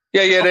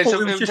 I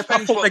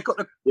thought they got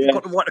the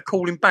right to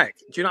call him back.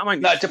 Do you know what I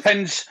mean? No, it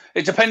depends.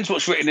 It depends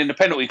what's written in the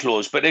penalty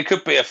clause. But there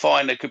could be a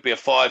fine. There could be a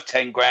 5,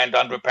 10 grand,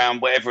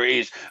 £100, whatever it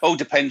is. All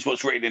depends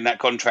what's written in that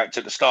contract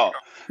at the start.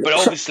 But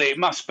obviously, it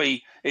must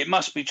be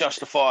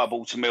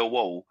justifiable to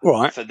Millwall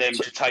for them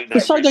to take that.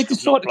 But say they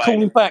decide to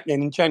call him back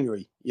then in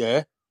January,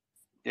 yeah.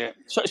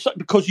 So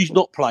because he's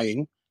not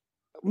playing,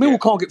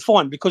 Millwall can't get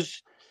fined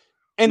because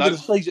end of the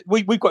season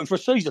we've got him for a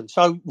season,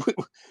 so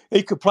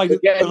he could play the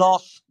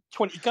last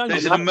 20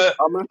 games.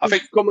 I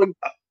think come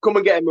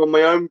and get him on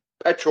my own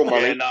petrol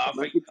money. I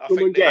come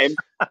and get him.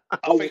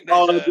 I'll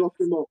drop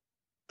him off.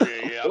 I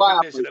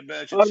think there's an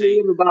emergency.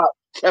 I live about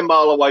 10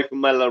 miles away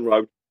from Mellon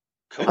Road.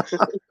 Cool.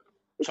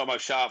 Tomo,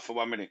 shut up for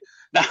 1 minute.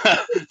 No,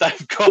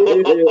 they've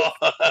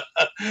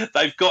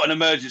got an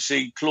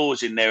emergency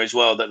clause in there as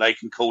well that they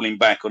can call him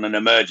back on an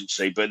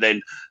emergency, but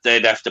then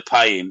they'd have to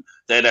pay him.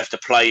 They'd have to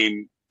play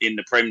him in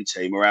the Prem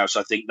team, or else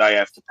I think they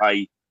have to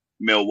pay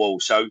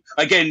Millwall. So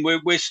again,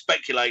 we're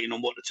speculating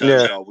on what the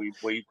terms are.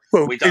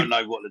 We don't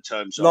know what the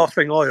terms are. Last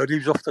thing I heard, he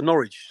was off to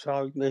Norwich.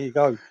 So there you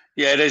go.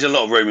 Yeah, there's a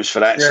lot of rumours for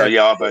that. So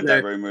I've heard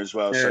that rumour as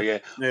well. So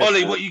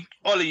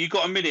Ollie, you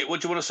got a minute? What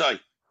do you want to say?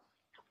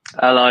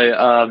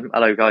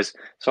 Hello guys.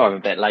 Sorry I'm a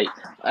bit late.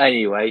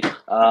 Anyway,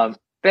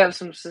 bit of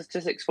some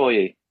statistics for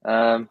you.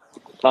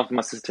 Love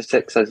my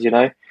statistics, as you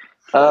know.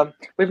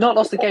 We've not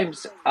lost the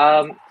games.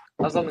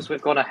 As long as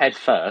we've gone ahead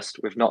first,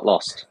 we've not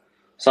lost.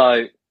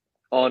 So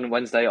on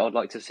Wednesday, I'd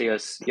like to see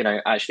us,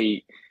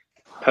 actually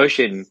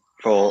pushing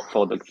for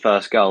the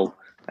first goal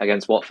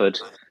against Watford.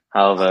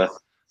 However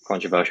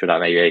controversial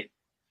that may be.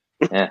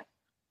 Yeah.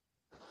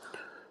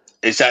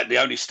 Is that the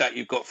only stat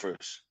you've got for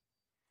us?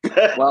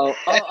 Well,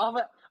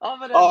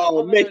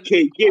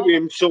 Mickey, give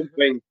him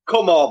something.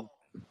 Come on.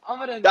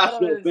 That's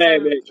not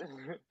fair, Mitch.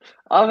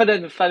 Other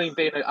than Fleming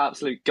being an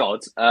absolute god,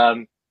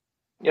 other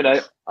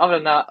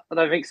than that, I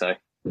don't think so.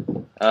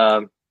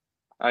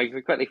 I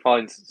can quickly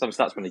find some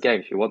stats from the game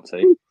if you want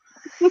to.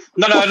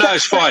 No,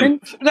 it's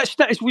fine. That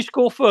stat is we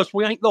score first,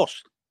 we ain't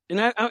lost.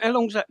 How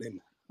long's that then?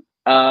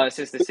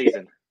 Since this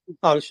season.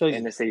 Oh, this season.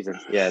 In this season,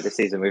 this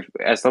season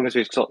as long as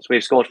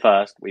we've scored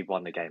first, we've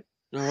won the game.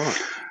 All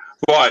right.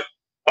 Right.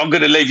 I'm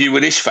going to leave you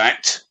with this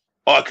fact.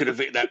 I could have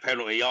hit that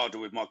penalty harder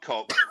with my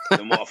cock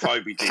than what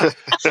Afobe did.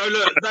 So,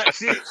 look,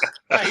 that's it.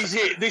 That is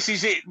it. This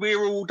is it.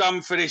 We're all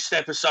done for this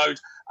episode.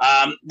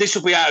 This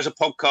will be out as a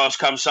podcast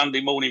come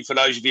Sunday morning for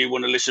those of you who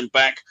want to listen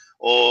back,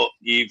 or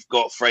you've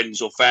got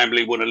friends or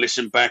family want to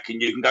listen back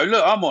and you can go,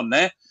 look, I'm on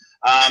there.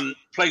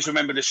 Please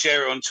remember to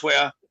share it on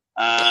Twitter,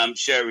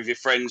 share it with your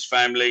friends,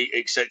 family,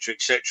 etc.,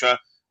 etc.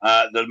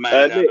 The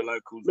man down the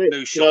local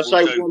news shop. Can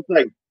I say one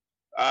thing?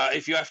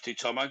 If you have to,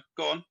 Tomo,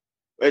 go on.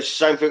 It's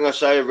the same thing I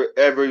say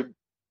every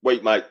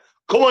week, mate.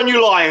 Come on,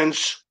 you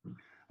Lions!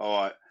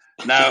 All right.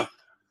 Now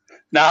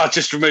I'll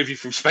just remove you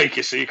from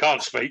speaker so you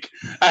can't speak.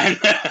 And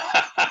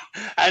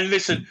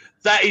listen,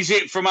 that is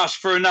it from us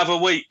for another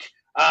week.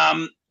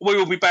 We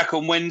will be back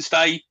on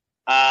Wednesday,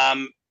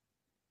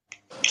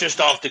 just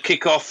after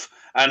kickoff,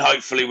 and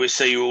hopefully we'll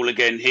see you all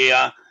again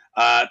here.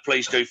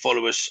 Please do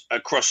follow us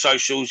across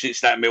socials.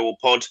 It's That Millwall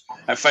Pod.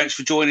 And thanks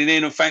for joining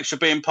in, and thanks for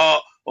being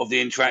part of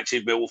the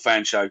interactive Millwall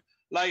fan show.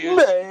 Later.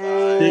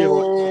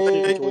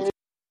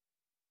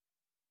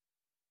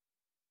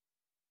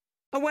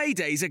 Away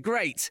days are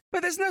great,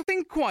 but there's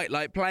nothing quite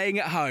like playing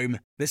at home.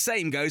 The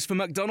same goes for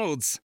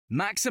McDonald's.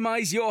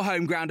 Maximise your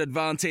home ground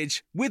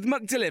advantage with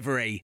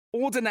McDelivery.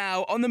 Order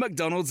now on the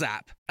McDonald's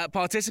app. At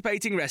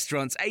participating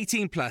restaurants,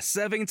 18 plus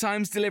serving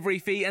times, delivery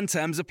fee and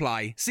terms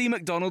apply. See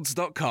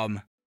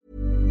mcdonalds.com.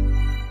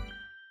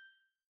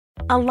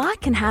 A lot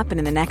can happen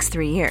in the next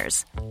 3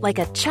 years. Like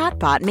a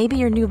chatbot may be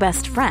your new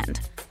best friend.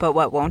 But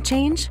what won't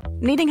change?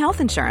 Needing health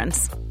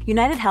insurance.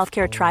 United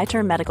Healthcare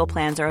Tri-Term Medical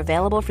Plans are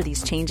available for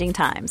these changing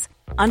times.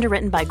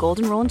 Underwritten by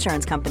Golden Rule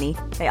Insurance Company,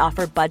 they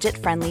offer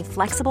budget-friendly,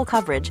 flexible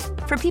coverage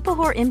for people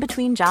who are in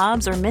between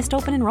jobs or missed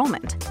open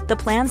enrollment. The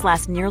plans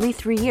last nearly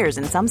 3 years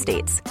in some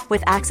states,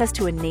 with access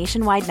to a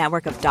nationwide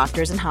network of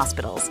doctors and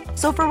hospitals.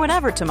 So for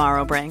whatever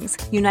tomorrow brings,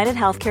 United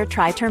Healthcare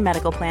Tri-Term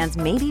Medical Plans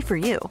may be for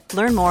you.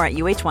 Learn more at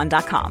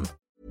uh1.com.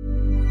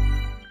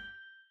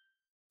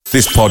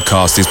 This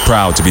podcast is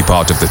proud to be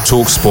part of the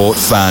TalkSport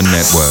Fan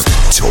Network.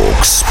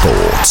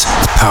 TalkSport.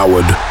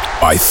 Powered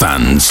by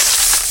fans.